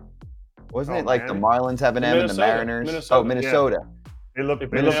M? Wasn't it like the Marlins have an M and the Mariners? Minnesota. Yeah.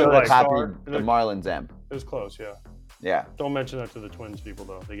 Minnesota copied the Marlins M. It was close, yeah. Yeah. Don't mention that to the Twins people,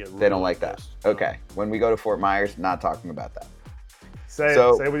 though. They don't like that. Okay. When we go to Fort Myers, not talking about that. Say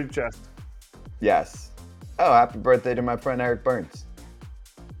it with your chest. Yes. Oh, happy birthday to my friend Eric Burns.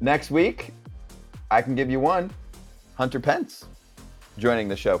 Next week, I can give you one. Hunter Pence joining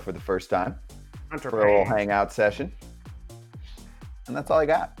the show for the first time for a little hangout session. And that's all I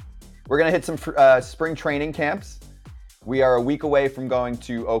got. We're going to hit some spring training camps. We are a week away from going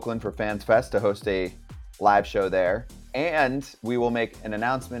to Oakland for Fans Fest to host a live show there. And we will make an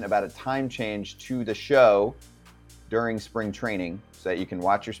announcement about a time change to the show during spring training so that you can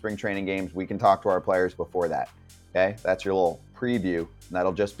watch your spring training games. We can talk to our players before that. Okay? That's your little preview. And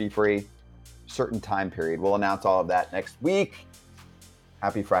that'll just be for a certain time period. We'll announce all of that next week.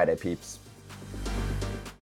 Happy Friday, peeps.